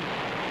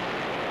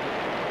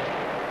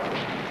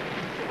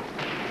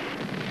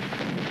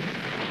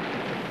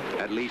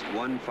 At least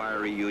one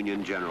fiery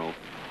Union general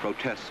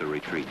protests a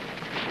retreat.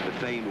 The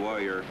famed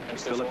warrior,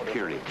 Philip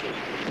Kearny.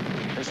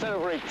 Instead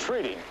of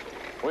retreating,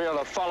 we are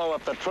to follow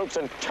up the troops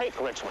and take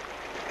Richmond.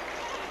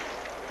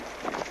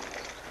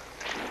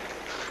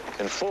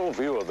 In full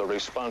view of the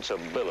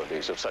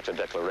responsibilities of such a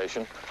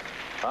declaration,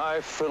 I,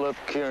 Philip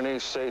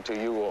Kearny, say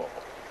to you all,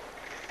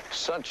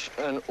 such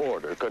an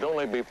order could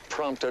only be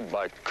prompted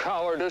by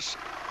cowardice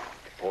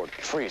or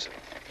treason.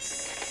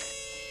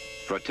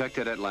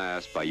 Protected at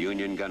last by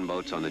Union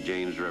gunboats on the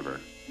James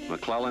River,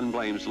 McClellan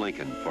blames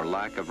Lincoln for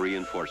lack of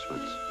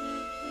reinforcements.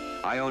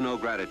 I owe no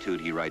gratitude,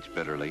 he writes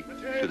bitterly,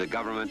 to the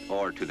government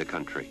or to the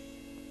country.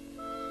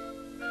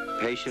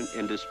 Patient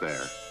in despair,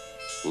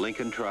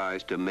 Lincoln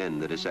tries to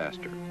mend the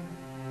disaster,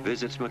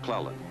 visits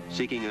McClellan,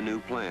 seeking a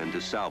new plan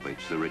to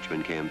salvage the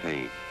Richmond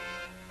campaign.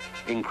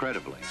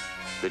 Incredibly,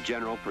 the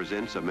general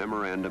presents a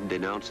memorandum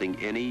denouncing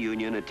any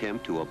Union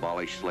attempt to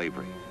abolish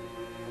slavery.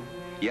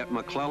 Yet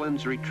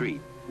McClellan's retreat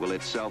will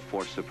itself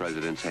force the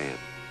president's hand.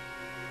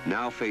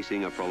 Now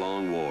facing a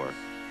prolonged war,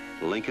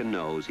 Lincoln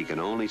knows he can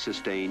only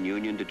sustain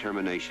Union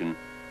determination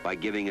by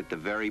giving it the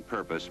very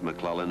purpose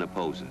McClellan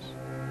opposes,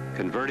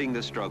 converting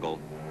the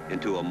struggle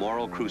into a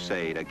moral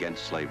crusade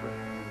against slavery.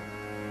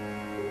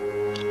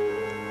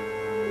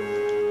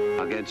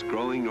 Against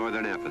growing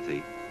Northern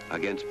apathy,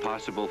 against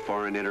possible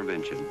foreign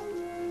intervention,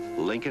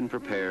 Lincoln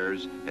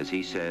prepares, as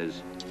he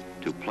says,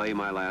 to play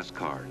my last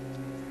card.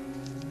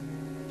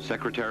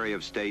 Secretary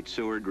of State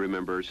Seward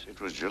remembers, it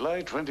was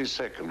July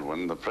 22nd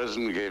when the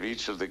President gave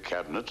each of the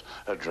Cabinet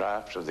a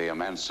draft of the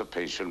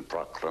Emancipation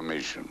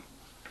Proclamation.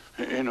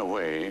 In a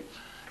way,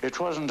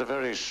 it wasn't a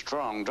very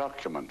strong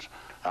document.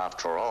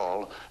 After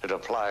all, it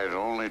applied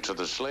only to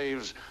the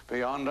slaves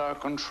beyond our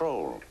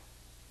control.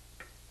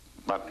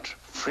 But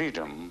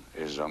freedom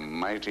is a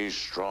mighty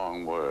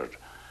strong word,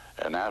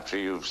 and after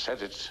you've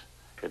said it,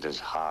 it is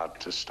hard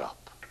to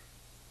stop.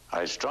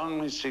 I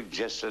strongly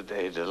suggested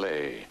a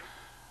delay.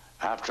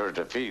 After a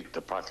defeat,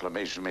 the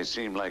proclamation may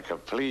seem like a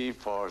plea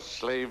for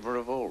slave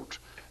revolt,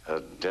 a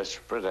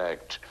desperate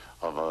act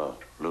of a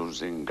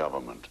losing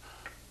government.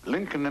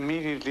 Lincoln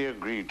immediately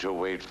agreed to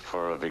wait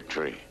for a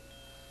victory.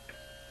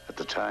 At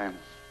the time,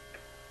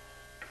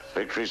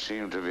 victory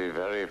seemed to be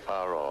very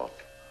far off.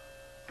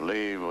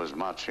 Lee was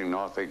marching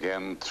north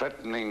again,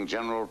 threatening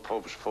General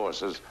Pope's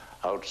forces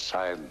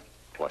outside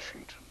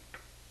Washington.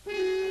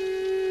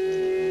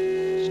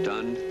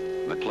 Stunned,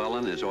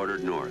 McClellan is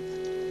ordered north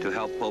to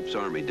help Pope's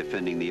army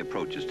defending the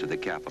approaches to the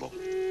capital.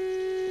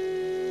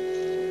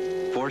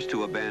 Forced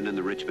to abandon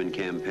the Richmond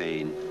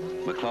campaign,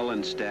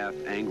 McClellan's staff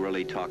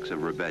angrily talks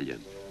of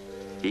rebellion.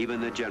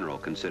 Even the general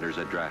considers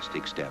a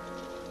drastic step.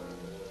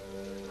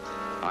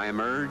 I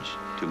am urged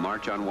to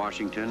march on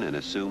Washington and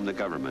assume the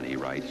government, he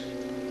writes.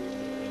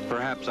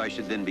 Perhaps I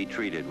should then be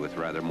treated with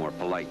rather more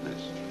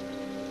politeness.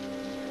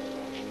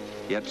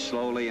 Yet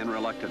slowly and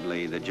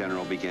reluctantly, the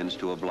general begins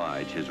to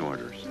oblige his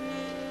orders.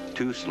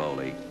 Too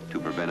slowly to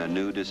prevent a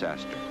new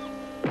disaster.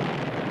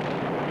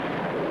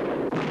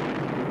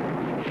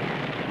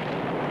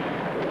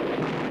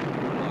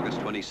 On August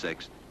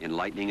 26th, in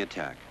lightning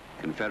attack,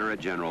 Confederate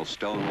General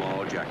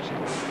Stonewall Jackson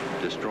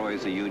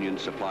destroys the Union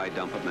supply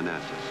dump at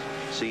Manassas,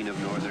 scene of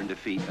Northern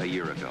defeat a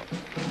year ago.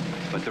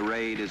 But the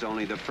raid is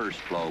only the first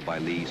blow by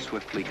Lee's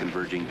swiftly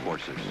converging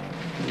forces.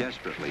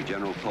 Desperately,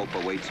 General Pope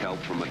awaits help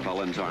from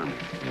McClellan's army.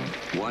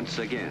 Once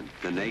again,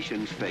 the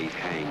nation's fate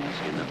hangs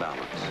in the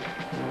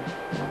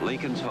balance.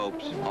 Lincoln's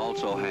hopes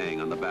also hang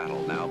on the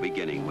battle now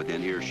beginning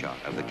within earshot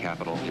of the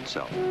Capitol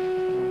itself.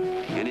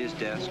 In his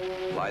desk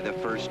lie the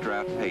first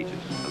draft pages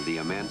of the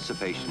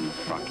Emancipation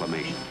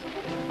Proclamation.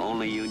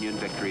 Only Union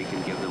victory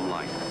can give them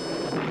life.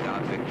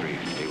 Without victory,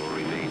 they will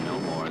remain no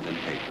more than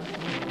paper.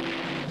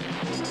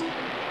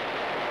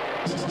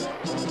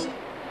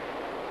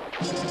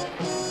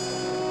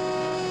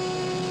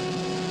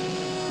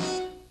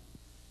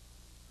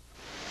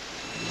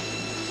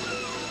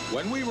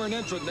 When we were an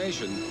infant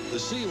nation, the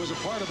sea was a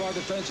part of our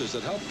defenses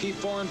that helped keep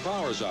foreign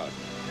powers out.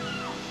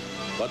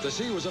 But the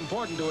sea was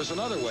important to us in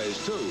other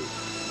ways, too.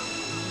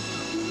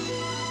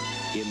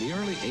 In the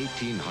early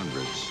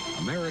 1800s,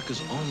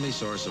 America's only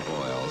source of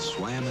oil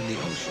swam in the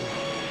ocean.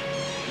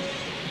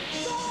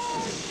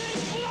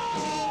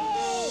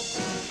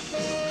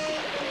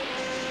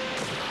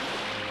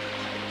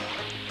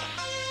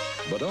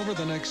 But over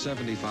the next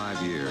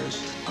 75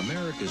 years,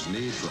 America's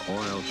need for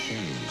oil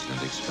changed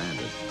and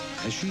expanded,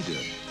 as she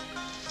did.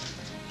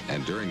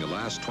 And during the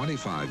last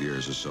 25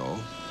 years or so,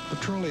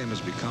 petroleum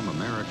has become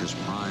America's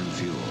prime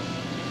fuel.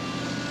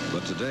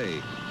 But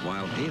today,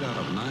 while 8 out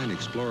of 9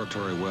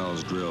 exploratory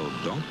wells drilled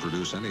don't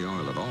produce any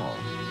oil at all,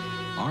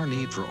 our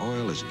need for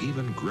oil is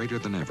even greater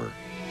than ever.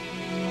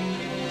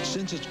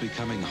 Since it's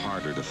becoming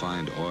harder to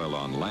find oil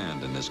on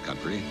land in this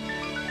country,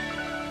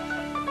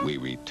 we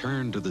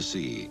return to the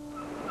sea.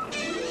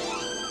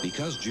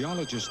 Because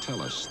geologists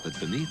tell us that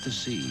beneath the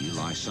sea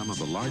lie some of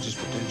the largest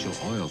potential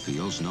oil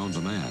fields known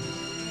to man.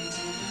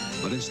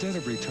 But instead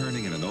of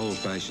returning in an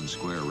old-fashioned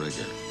square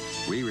rigger,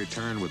 we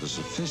return with a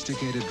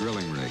sophisticated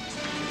drilling rig.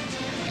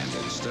 And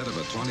instead of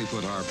a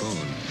 20-foot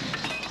harpoon,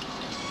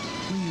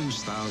 we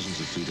use thousands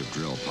of feet of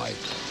drill pipe.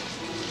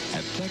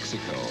 At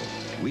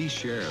Texaco, we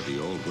share the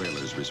old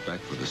whaler's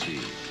respect for the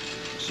sea,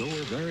 so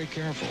we're very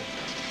careful.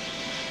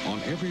 On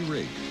every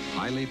rig,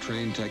 highly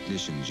trained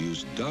technicians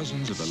use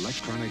dozens of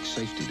electronic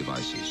safety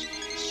devices,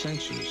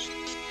 sensors,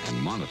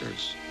 and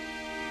monitors.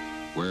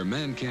 Where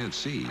men can't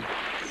see,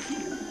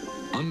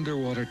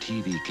 underwater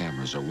TV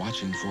cameras are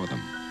watching for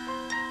them.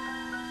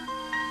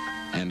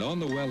 And on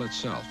the well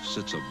itself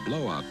sits a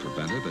blowout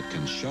preventer that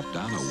can shut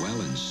down a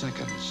well in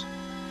seconds.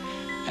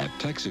 At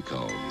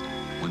Texaco,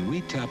 when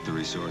we tap the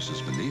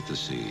resources beneath the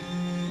sea,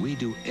 we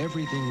do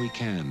everything we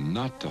can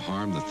not to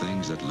harm the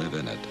things that live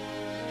in it.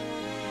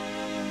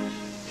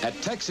 At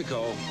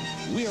Texaco,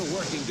 we are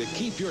working to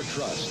keep your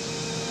trust.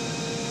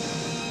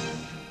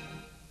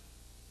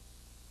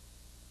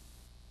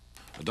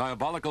 A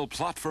diabolical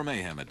plot for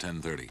mayhem at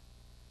 10:30.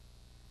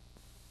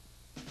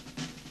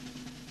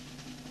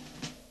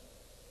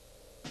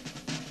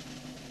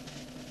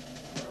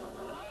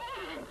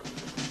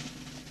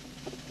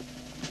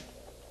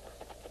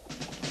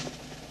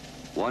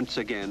 Once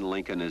again,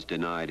 Lincoln is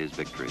denied his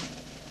victory.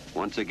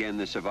 Once again,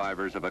 the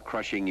survivors of a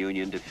crushing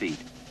Union defeat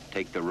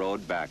take the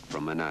road back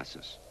from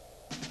Manassas.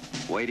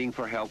 Waiting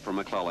for help from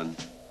McClellan,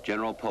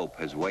 General Pope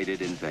has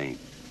waited in vain.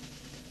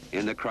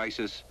 In the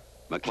crisis,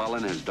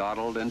 McClellan has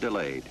dawdled and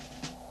delayed.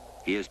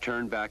 He has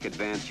turned back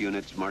advance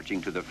units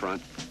marching to the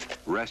front,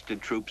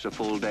 rested troops a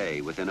full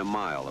day within a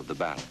mile of the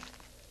battle.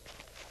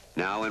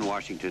 Now in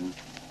Washington,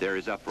 there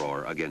is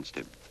uproar against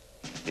him.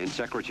 In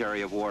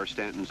Secretary of War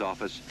Stanton's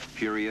office,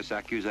 furious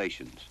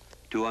accusations.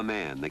 To a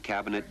man, the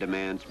cabinet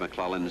demands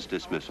McClellan's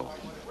dismissal.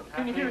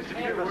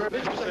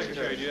 Mr.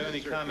 Secretary, do you have any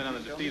comment on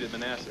the defeat at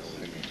Manassas?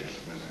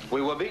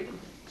 We were beaten.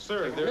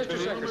 Sir, there's been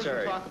rumors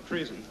of talk of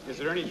treason. Is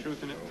there any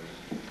truth in it?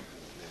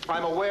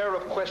 I'm aware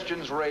of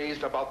questions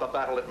raised about the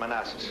battle at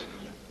Manassas.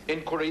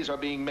 Inquiries are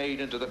being made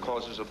into the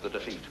causes of the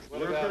defeat.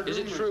 Is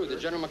it true that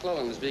General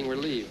McClellan is being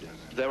relieved?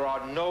 There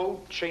are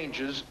no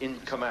changes in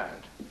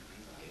command.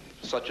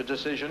 Such a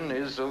decision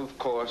is, of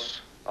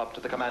course, up to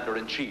the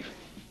commander-in-chief.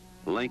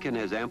 Lincoln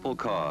has ample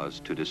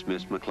cause to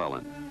dismiss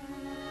McClellan.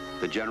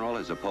 The general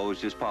has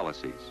opposed his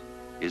policies,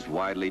 is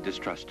widely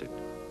distrusted.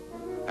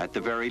 At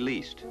the very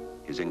least,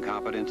 his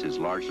incompetence is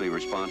largely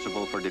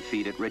responsible for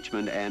defeat at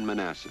Richmond and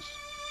Manassas.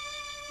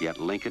 Yet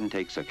Lincoln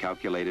takes a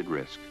calculated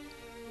risk.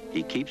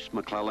 He keeps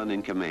McClellan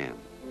in command,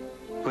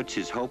 puts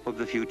his hope of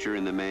the future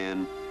in the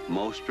man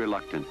most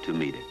reluctant to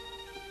meet it.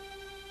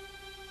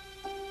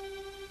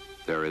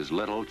 There is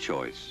little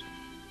choice.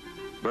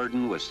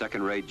 Burdened with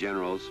second-rate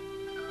generals,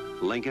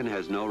 Lincoln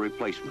has no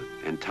replacement,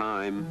 and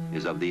time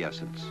is of the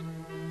essence.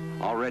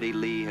 Already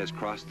Lee has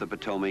crossed the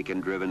Potomac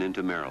and driven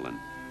into Maryland,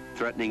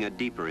 threatening a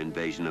deeper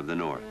invasion of the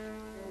North.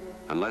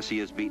 Unless he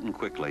is beaten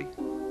quickly,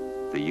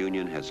 the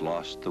Union has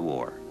lost the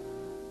war.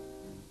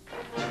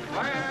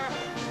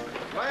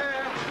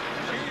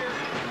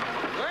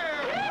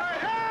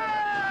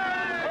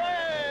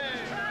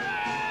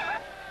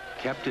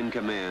 Kept in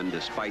command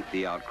despite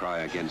the outcry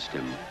against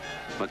him,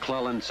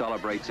 McClellan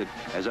celebrates it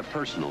as a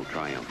personal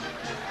triumph.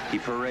 He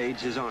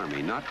parades his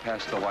army not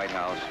past the White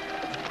House,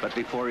 but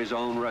before his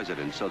own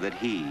residence so that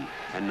he,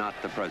 and not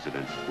the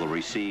president, will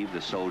receive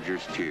the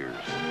soldiers' cheers.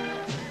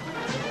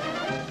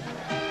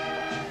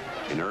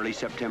 In early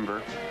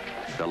September,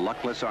 the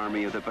luckless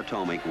Army of the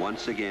Potomac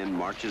once again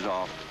marches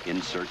off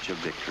in search of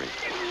victory.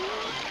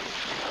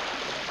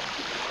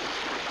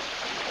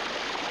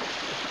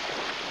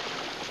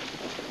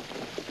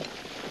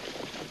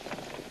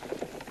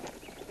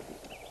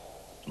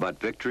 But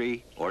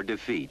victory or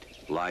defeat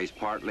lies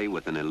partly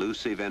with an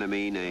elusive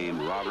enemy named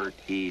Robert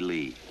E.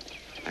 Lee.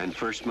 And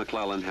first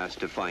McClellan has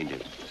to find him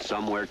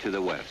somewhere to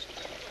the west,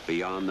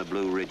 beyond the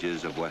Blue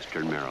Ridges of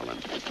western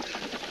Maryland.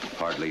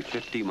 Hardly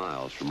 50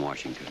 miles from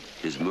Washington,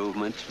 his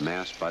movements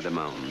masked by the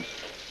mountains,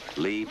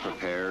 Lee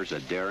prepares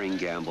a daring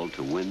gamble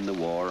to win the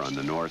war on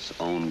the North's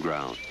own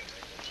ground.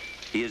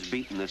 He has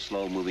beaten the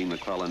slow-moving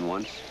McClellan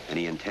once, and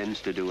he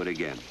intends to do it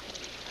again.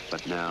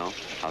 But now,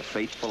 a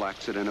fateful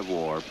accident of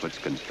war puts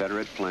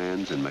Confederate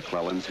plans in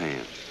McClellan's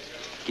hands,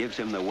 gives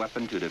him the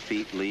weapon to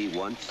defeat Lee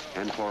once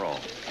and for all.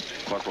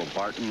 Corporal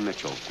Barton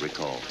Mitchell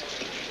recalls.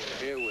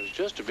 It was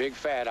just a big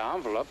fat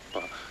envelope.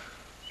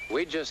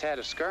 We just had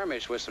a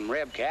skirmish with some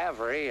Reb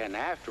cavalry, and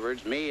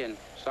afterwards me and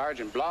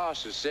Sergeant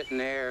Bloss is sitting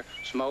there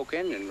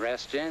smoking and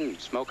resting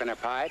and smoking our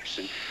pipes,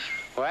 and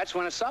well, that's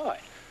when I saw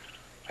it.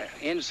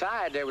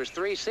 Inside there was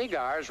 3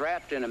 cigars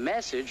wrapped in a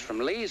message from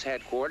Lee's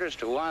headquarters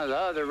to one of the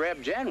other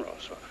Reb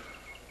generals.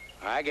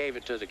 I gave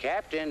it to the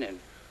captain, and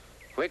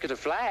quick as a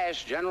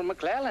flash, General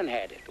McClellan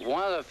had it.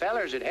 One of the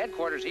fellers at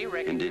headquarters, he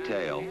recognized. In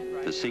detail,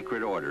 the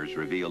secret orders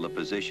reveal the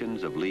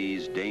positions of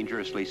Lee's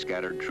dangerously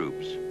scattered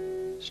troops.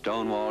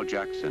 Stonewall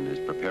Jackson is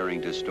preparing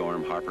to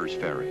storm Harper's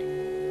Ferry.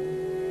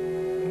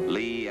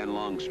 Lee and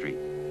Longstreet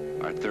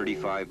are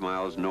 35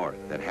 miles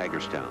north at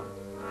Hagerstown.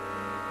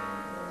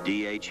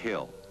 D.H.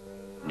 Hill,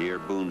 near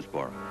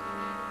Boonesboro.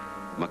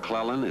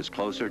 McClellan is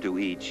closer to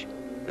each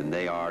than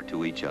they are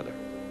to each other.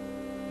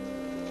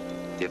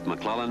 If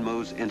McClellan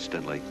moves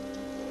instantly,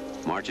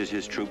 marches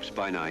his troops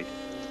by night,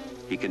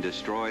 he can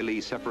destroy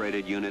Lee's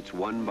separated units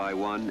one by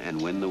one and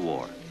win the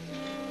war.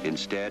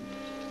 Instead,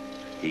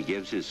 he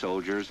gives his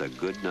soldiers a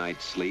good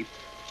night's sleep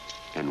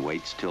and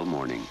waits till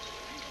morning.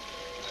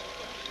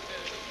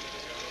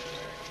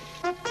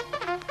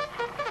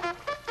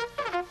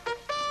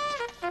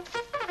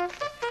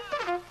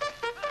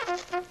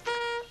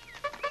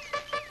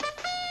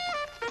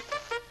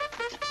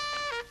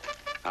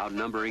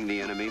 Outnumbering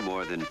the enemy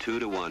more than 2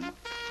 to 1,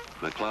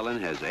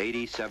 McClellan has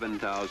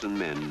 87,000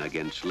 men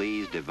against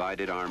Lee's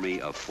divided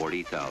army of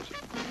 40,000.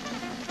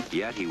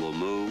 Yet he will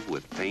move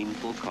with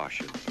painful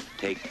caution,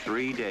 take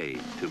 3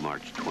 days to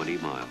march 20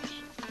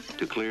 miles,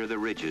 to clear the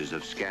ridges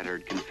of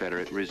scattered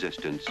Confederate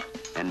resistance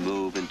and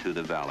move into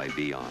the valley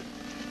beyond.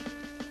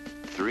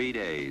 3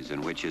 days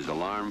in which his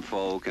alarmed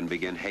foe can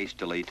begin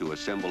hastily to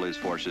assemble his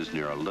forces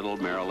near a little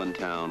Maryland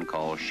town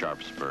called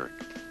Sharpsburg.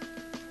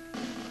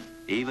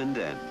 Even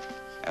then,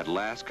 at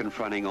last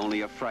confronting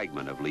only a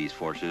fragment of Lee's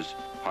forces,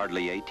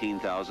 hardly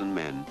 18,000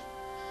 men,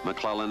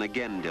 McClellan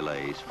again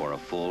delays for a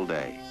full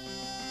day,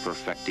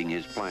 perfecting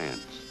his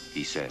plans,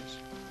 he says.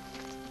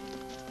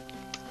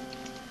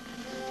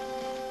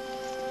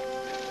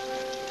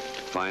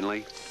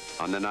 Finally,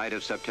 on the night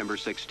of September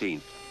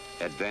 16th,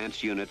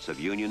 advance units of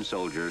Union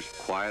soldiers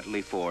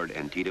quietly ford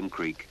Antietam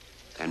Creek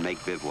and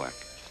make bivouac.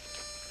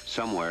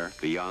 Somewhere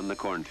beyond the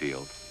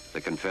cornfield,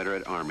 the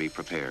Confederate Army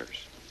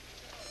prepares.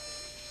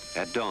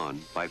 At dawn,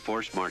 by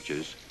forced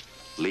marches,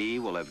 Lee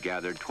will have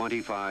gathered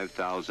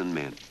 25,000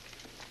 men.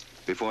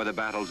 Before the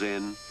battle's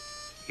end,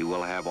 he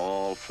will have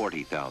all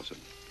 40,000.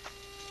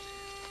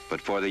 But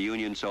for the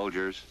Union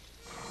soldiers,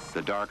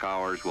 the dark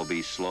hours will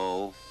be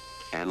slow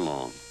and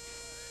long.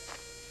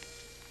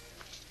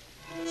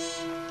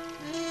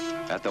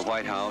 At the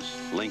White House,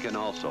 Lincoln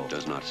also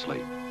does not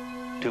sleep.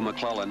 To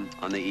McClellan,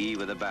 on the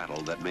eve of the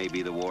battle that may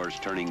be the war's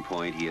turning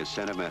point, he has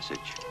sent a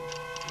message.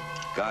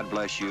 God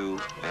bless you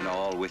and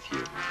all with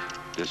you.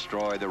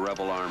 Destroy the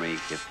rebel army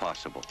if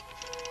possible.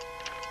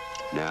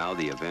 Now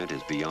the event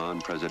is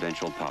beyond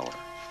presidential power.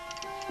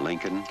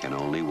 Lincoln can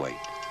only wait.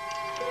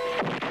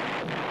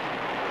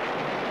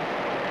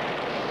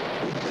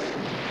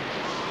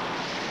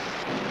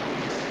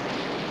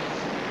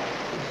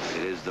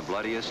 It is the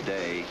bloodiest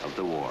day of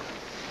the war.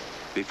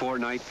 Before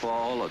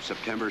nightfall of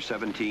September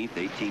 17th,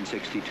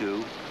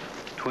 1862,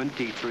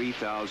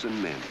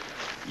 23,000 men,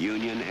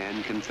 Union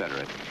and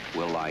Confederate,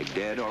 will lie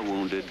dead or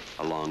wounded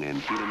along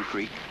Antietam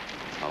Creek,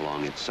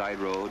 along its side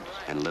roads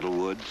and little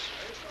woods,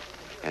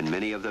 and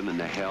many of them in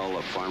the hell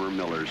of Farmer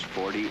Miller's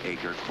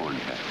 40-acre corn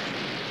patch.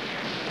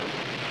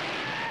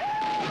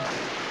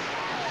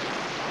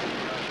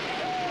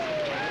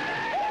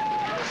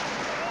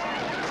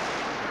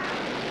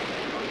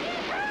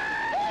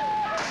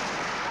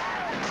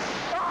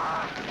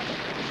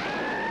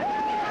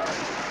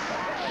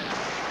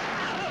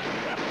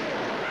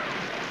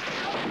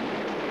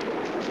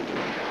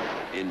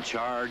 In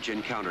charge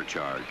and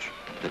countercharge,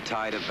 the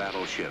tide of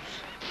battle shifts.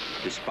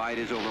 Despite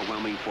his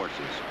overwhelming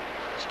forces,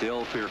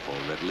 still fearful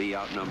that Lee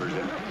outnumbers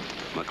him,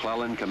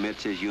 McClellan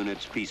commits his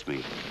units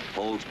piecemeal,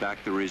 holds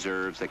back the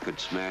reserves that could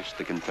smash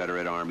the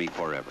Confederate Army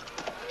forever.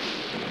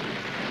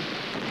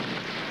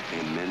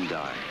 And men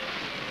die.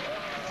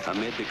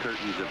 Amid the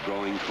curtains of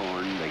growing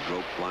corn, they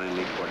grope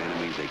blindly toward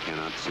enemies they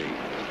cannot see.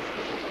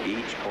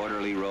 Each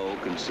orderly row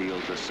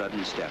conceals a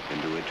sudden step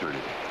into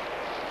eternity.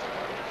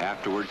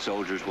 Afterward,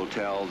 soldiers will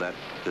tell that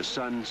the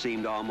sun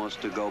seemed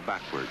almost to go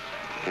backward,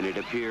 and it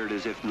appeared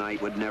as if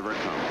night would never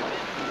come.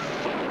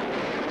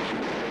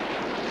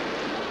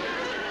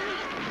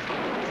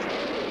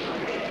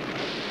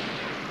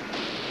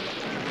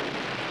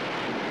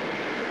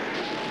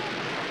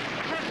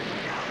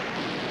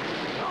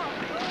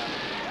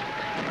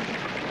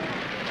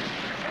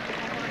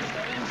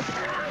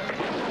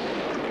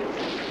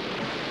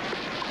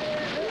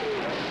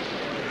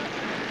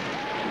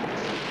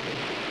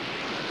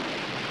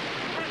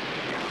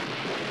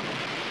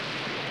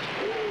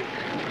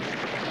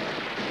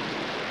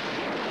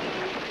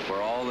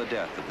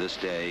 death of this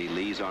day,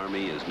 Lee's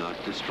army is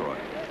not destroyed.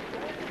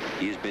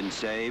 He has been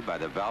saved by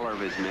the valor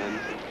of his men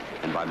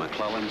and by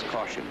McClellan's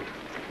caution.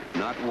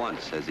 Not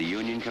once has the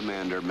Union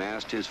commander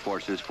massed his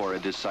forces for a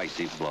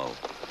decisive blow.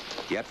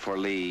 Yet for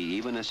Lee,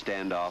 even a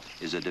standoff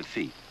is a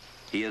defeat.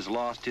 He has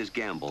lost his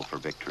gamble for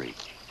victory,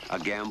 a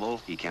gamble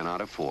he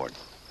cannot afford.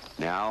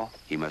 Now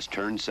he must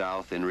turn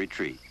south in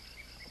retreat.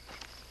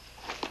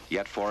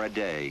 Yet for a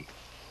day,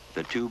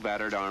 the two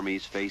battered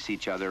armies face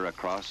each other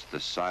across the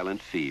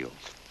silent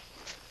fields.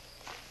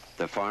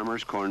 The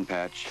farmer's corn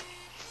patch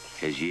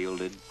has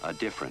yielded a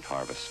different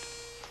harvest.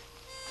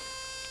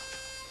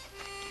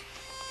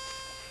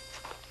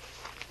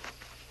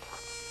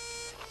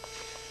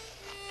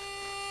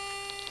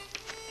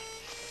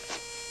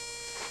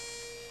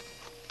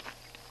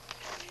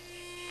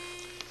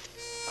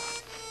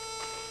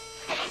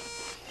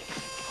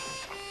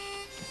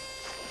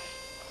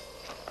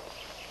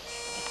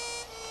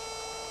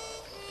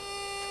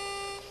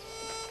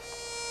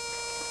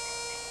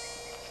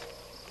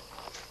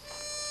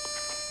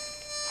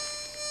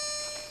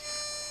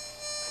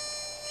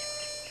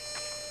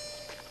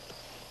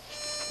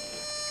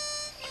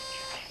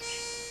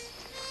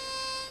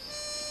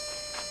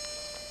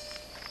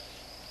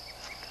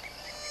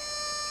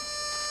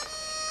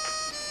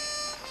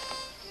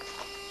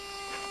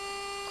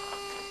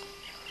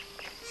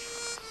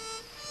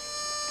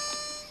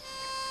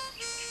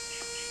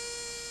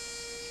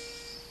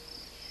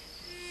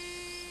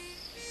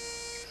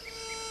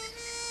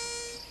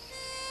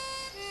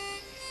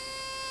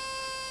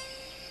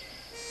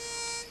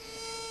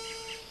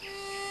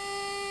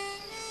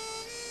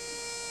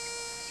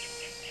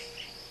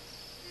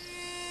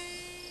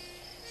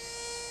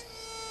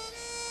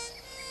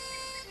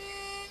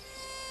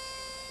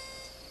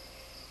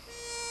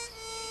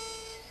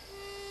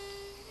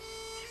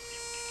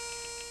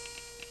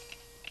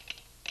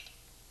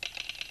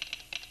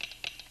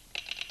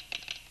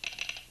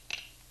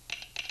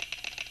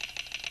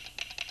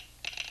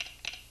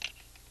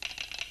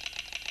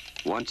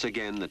 Once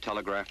again, the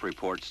telegraph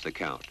reports the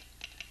count,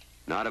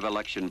 not of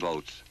election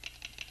votes,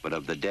 but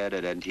of the dead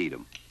at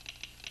Antietam.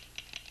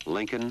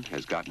 Lincoln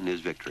has gotten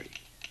his victory.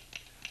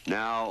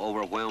 Now,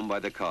 overwhelmed by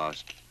the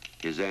cost,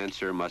 his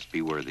answer must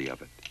be worthy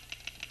of it.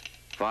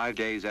 5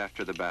 days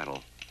after the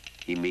battle,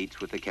 he meets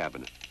with the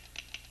cabinet.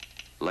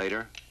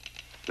 Later,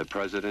 the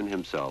president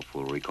himself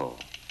will recall.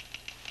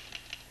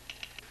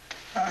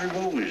 I've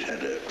always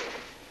had a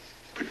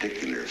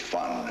particular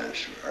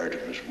fondness for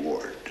Artemus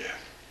Ward.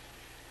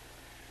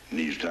 In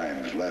these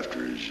times,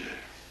 laughter is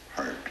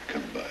hard to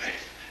come by.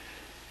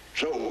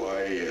 So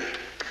I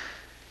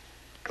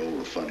told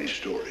a funny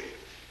story.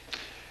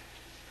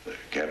 The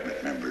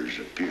cabinet members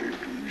appeared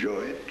to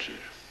enjoy it,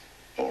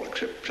 all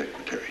except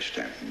Secretary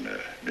Stanton.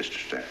 Mr.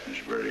 Stanton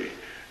is a very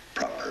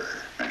proper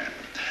man.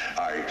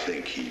 I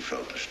think he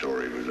felt the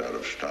story was out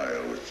of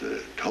style with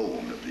the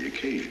tone of the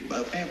occasion,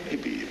 but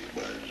maybe it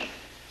was.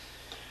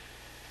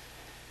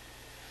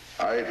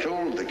 I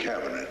told the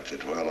cabinet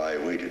that while I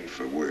waited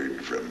for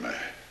word from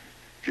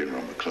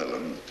General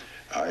McClellan,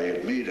 I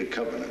had made a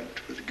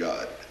covenant with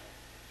God.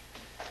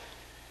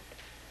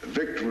 A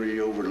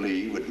victory over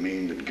Lee would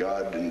mean that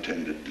God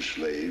intended the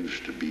slaves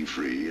to be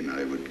free, and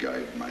I would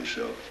guide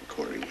myself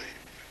accordingly.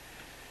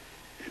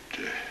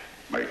 It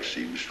might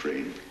seem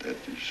strange, but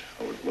that is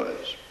how it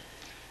was.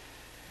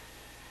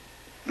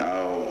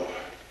 Now,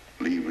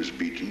 Lee was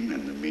beaten,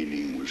 and the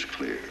meaning was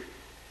clear.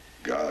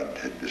 God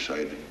had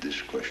decided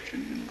this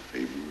question in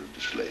favor of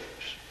the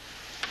slaves.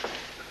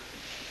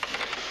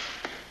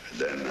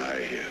 Then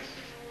I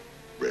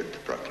read the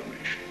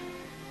proclamation.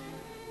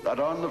 That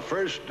on the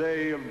first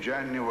day of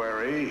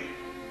January,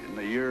 in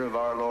the year of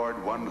our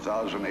Lord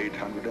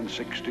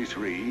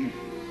 1863,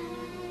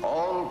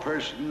 all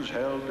persons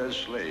held as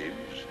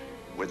slaves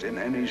within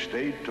any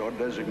state or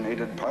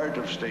designated part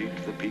of state,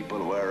 the people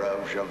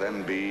whereof shall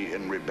then be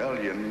in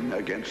rebellion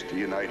against the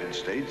United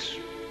States,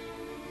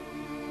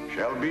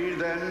 shall be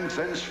then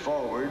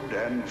thenceforward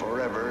and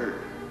forever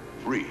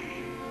free.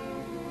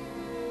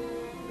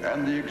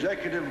 And the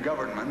executive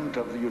government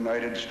of the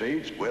United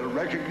States will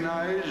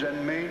recognize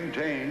and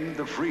maintain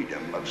the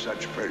freedom of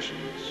such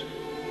persons,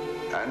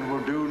 and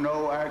will do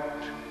no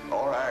act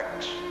or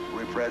acts to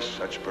repress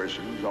such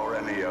persons or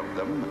any of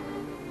them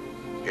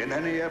in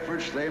any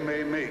efforts they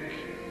may make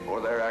for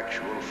their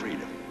actual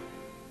freedom.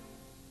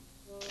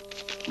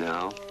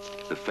 Now,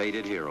 the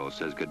fated hero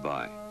says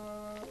goodbye.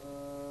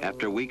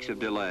 After weeks of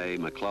delay,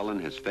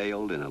 McClellan has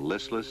failed in a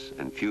listless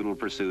and futile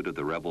pursuit of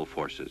the rebel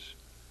forces.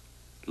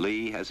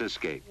 Lee has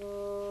escaped.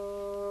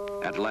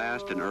 At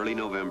last, in early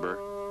November,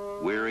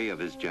 weary of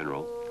his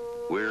general,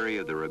 weary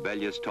of the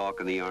rebellious talk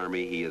in the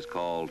army he has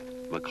called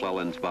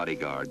McClellan's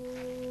bodyguard,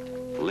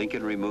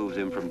 Lincoln removes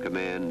him from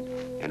command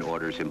and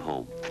orders him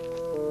home.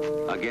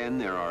 Again,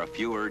 there are a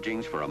few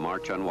urgings for a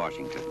march on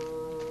Washington.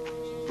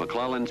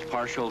 McClellan's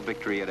partial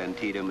victory at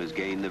Antietam has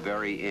gained the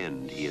very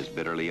end he has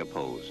bitterly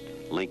opposed,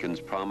 Lincoln's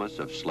promise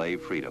of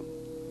slave freedom.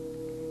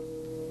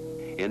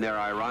 In their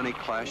ironic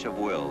clash of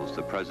wills,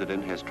 the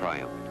president has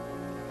triumphed.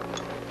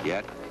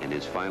 Yet, In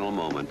his final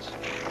moments,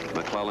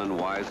 McClellan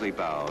wisely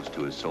bows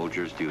to his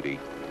soldier's duty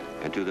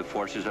and to the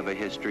forces of a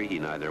history he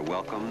neither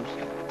welcomes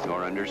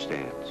nor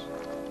understands.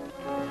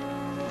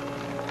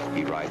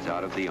 He rides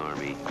out of the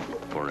Army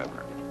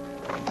forever.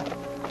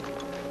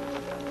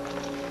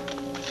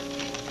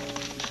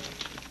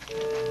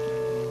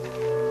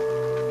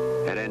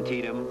 At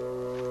Antietam,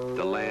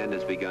 the land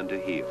has begun to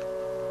heal,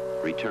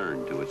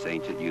 return to its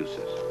ancient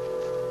uses.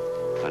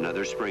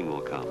 Another spring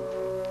will come.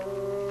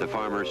 The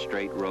farmer's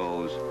straight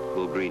rows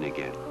will green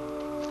again.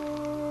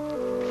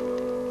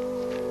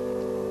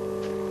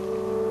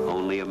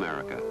 Only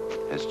America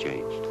has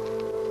changed.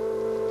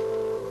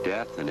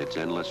 Death in its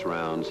endless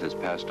rounds has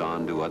passed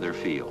on to other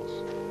fields,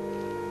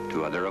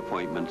 to other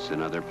appointments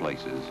in other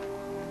places,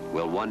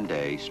 will one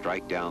day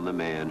strike down the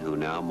man who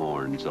now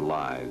mourns the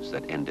lives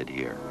that ended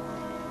here.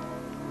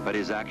 But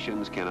his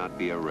actions cannot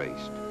be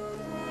erased.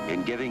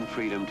 In giving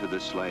freedom to the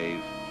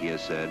slave, he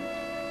has said,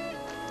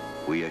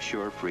 "We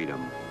assure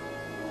freedom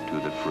to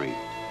the free."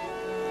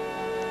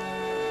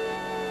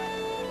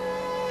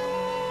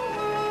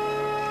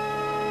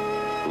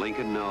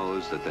 Lincoln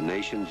knows that the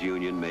nation's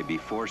union may be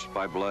forced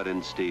by blood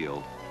and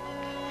steel,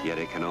 yet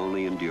it can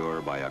only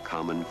endure by a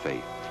common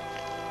faith.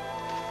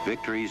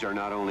 Victories are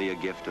not only a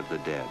gift of the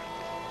dead.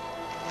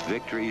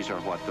 Victories are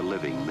what the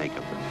living make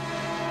of them.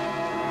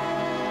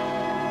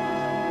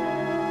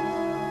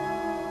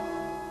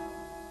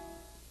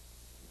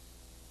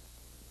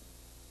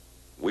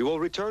 We will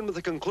return to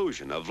the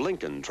conclusion of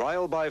Lincoln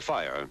Trial by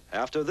Fire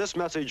after this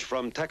message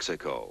from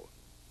Texaco.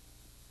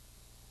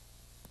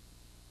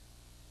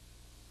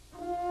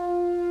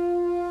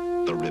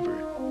 The river,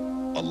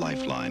 a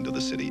lifeline to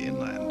the city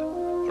inland,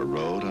 a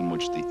road on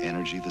which the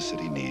energy the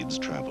city needs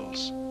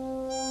travels.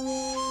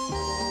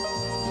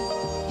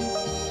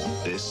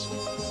 This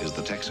is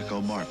the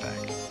Texaco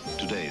Marpac,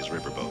 today's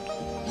riverboat.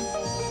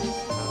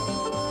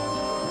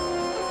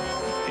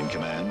 In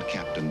command,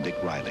 Captain Dick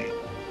Riley.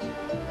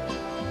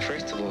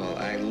 First of all,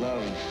 I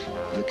love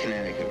the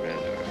Connecticut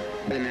River,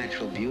 the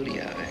natural beauty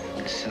of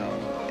it. So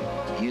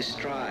you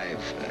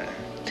strive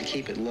to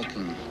keep it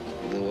looking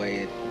the way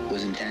it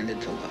was intended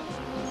to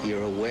look.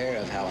 You're aware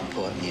of how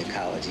important the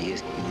ecology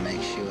is. You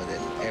make sure that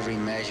every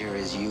measure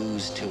is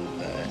used to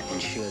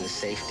ensure the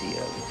safety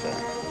of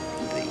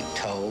the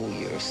tow,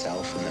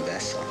 yourself and the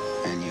vessel,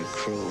 and your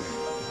crew.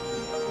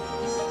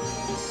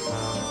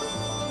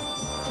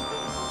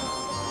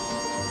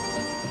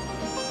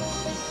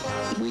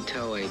 We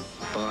tow a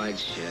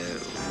barge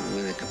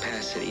with a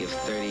capacity of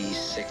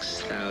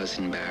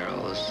 36,000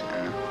 barrels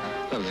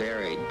of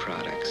varied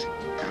products.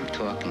 I'm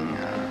talking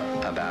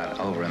about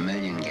over 1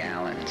 million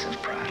gallons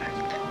of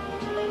product.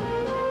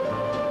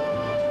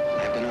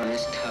 I've been on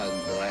this tug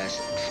the last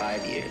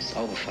 5 years,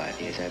 over 5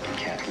 years. I've been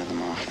captain of the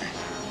Marpac.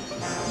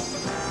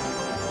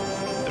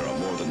 There are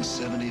more than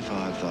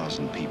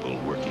 75,000 people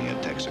working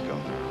at Texaco.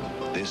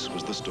 This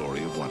was the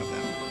story of one of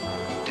them.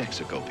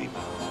 Texaco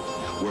people,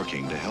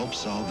 working to help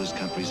solve this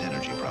country's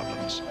energy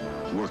problems,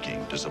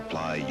 working to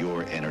supply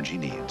your energy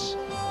needs.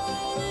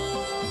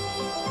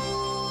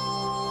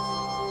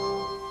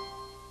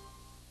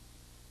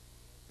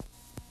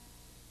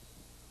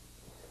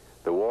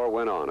 The war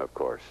went on, of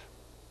course.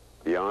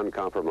 Beyond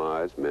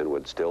compromise, men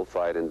would still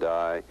fight and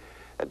die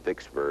at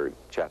Vicksburg,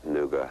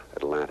 Chattanooga,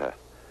 Atlanta,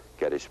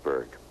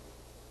 Gettysburg.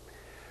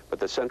 But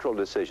the central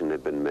decision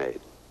had been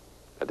made,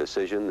 a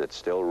decision that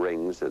still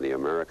rings in the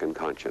American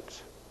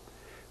conscience.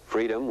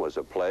 Freedom was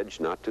a pledge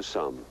not to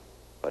some,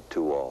 but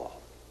to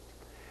all.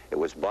 It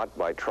was bought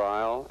by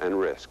trial and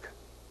risk,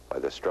 by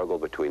the struggle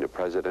between a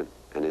president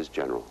and his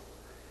general,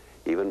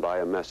 even by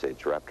a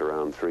message wrapped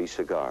around 3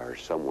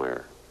 cigars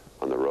somewhere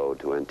on the road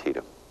to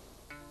Antietam.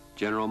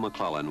 General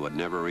McClellan would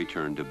never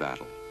return to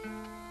battle.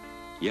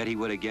 Yet he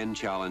would again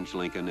challenge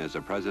Lincoln as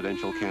a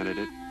presidential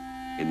candidate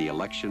in the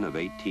election of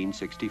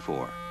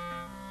 1864.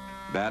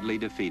 Badly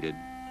defeated,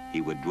 he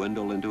would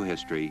dwindle into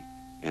history,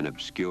 an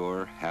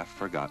obscure,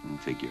 half-forgotten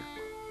figure.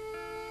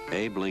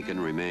 Abe Lincoln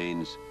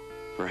remains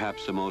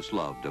perhaps the most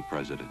loved of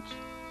presidents.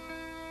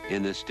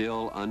 In the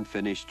still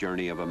unfinished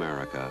journey of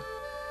America,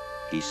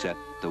 he set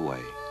the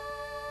way.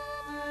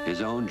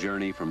 His own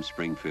journey from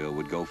Springfield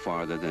would go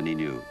farther than he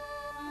knew.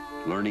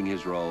 Learning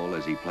his role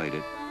as he played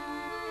it,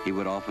 he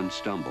would often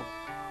stumble.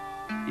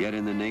 Yet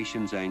in the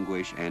nation's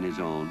anguish and his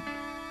own,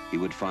 he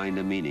would find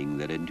a meaning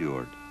that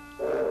endured.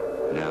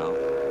 Now,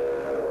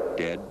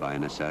 dead by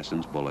an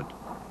assassin's bullet,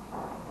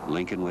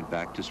 Lincoln went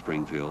back to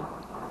Springfield,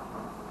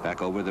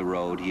 back over the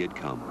road he had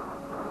come.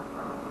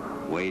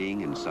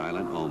 Waiting in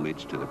silent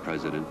homage to the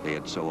president they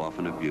had so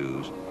often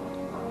abused,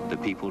 the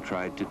people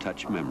tried to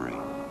touch memory,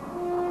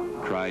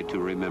 tried to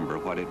remember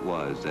what it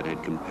was that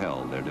had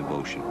compelled their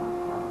devotion.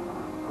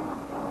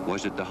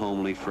 Was it the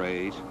homely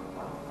phrase,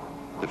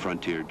 the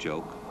frontier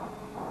joke,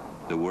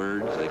 the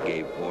words that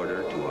gave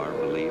order to our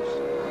beliefs?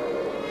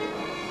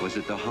 Was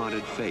it the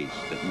haunted face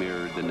that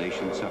mirrored the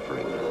nation's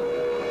suffering?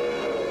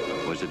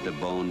 Was it the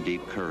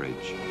bone-deep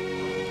courage,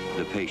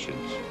 the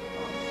patience,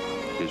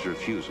 his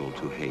refusal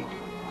to hate?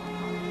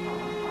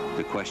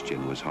 The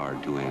question was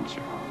hard to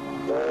answer.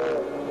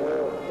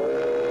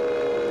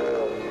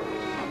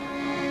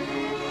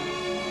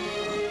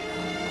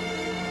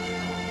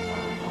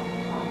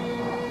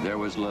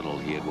 was little,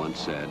 he had once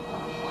said,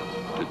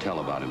 to tell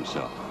about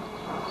himself.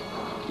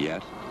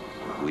 Yet,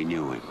 we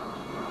knew him.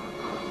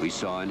 We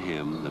saw in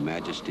him the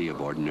majesty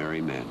of ordinary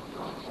men.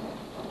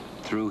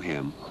 Through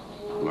him,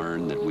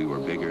 learned that we were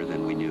bigger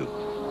than we knew.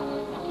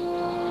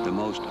 The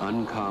most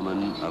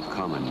uncommon of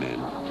common men,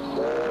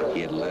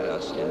 he had led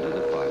us into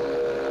the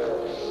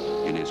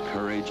fire. In his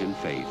courage and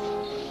faith,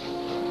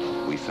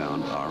 we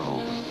found our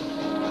own.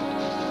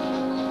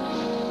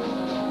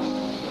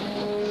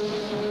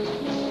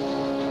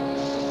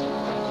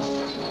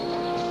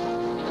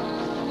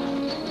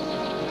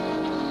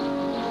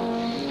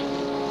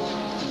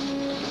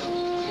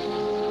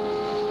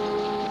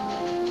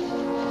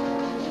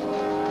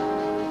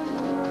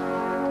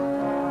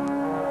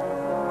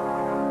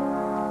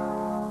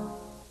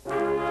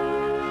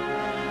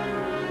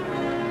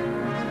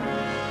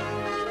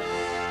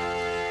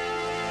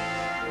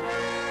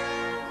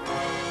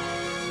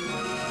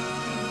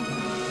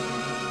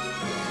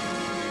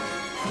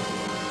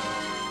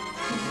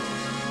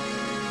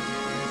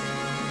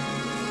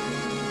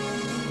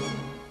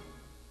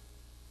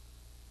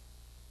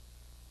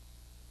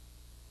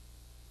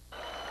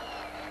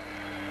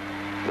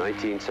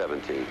 In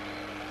 1917,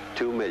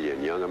 2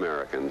 million young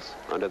Americans,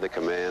 under the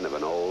command of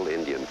an old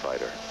Indian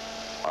fighter,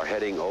 are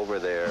heading over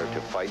there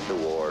to fight the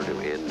war to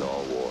end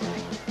all wars.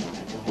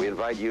 We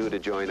invite you to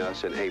join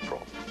us in April,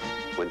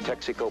 when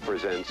Texaco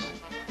presents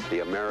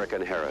The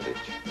American Heritage,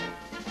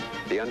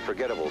 the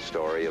unforgettable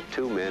story of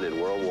 2 men in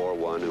World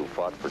War I who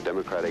fought for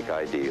democratic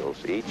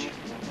ideals, each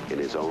in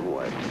his own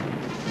way.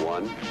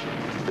 One,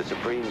 the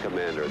Supreme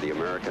Commander of the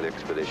American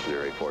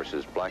Expeditionary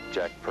Forces,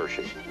 Blackjack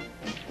Pershing.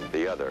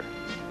 The other,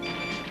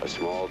 a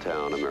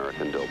small-town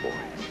American doughboy.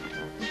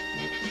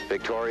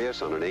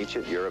 Victorious on an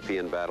ancient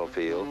European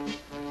battlefield,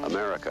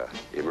 America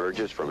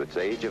emerges from its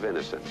age of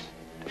innocence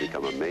to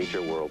become a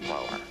major world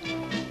power.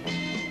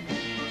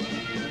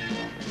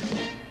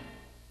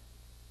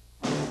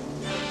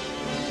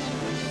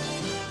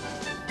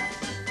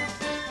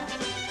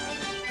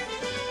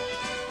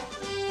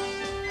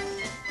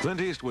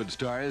 Clint Eastwood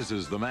stars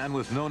as the man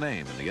with no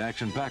name in the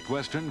action-packed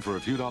Western for a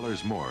few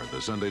dollars more.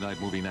 The Sunday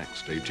night movie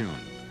next. Stay tuned.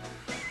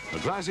 A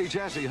classy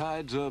chassis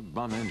hides a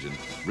bum engine.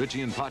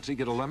 Richie and Potsy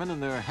get a lemon,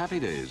 and their happy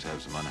days have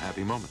some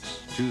unhappy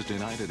moments. Tuesday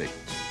night at 8.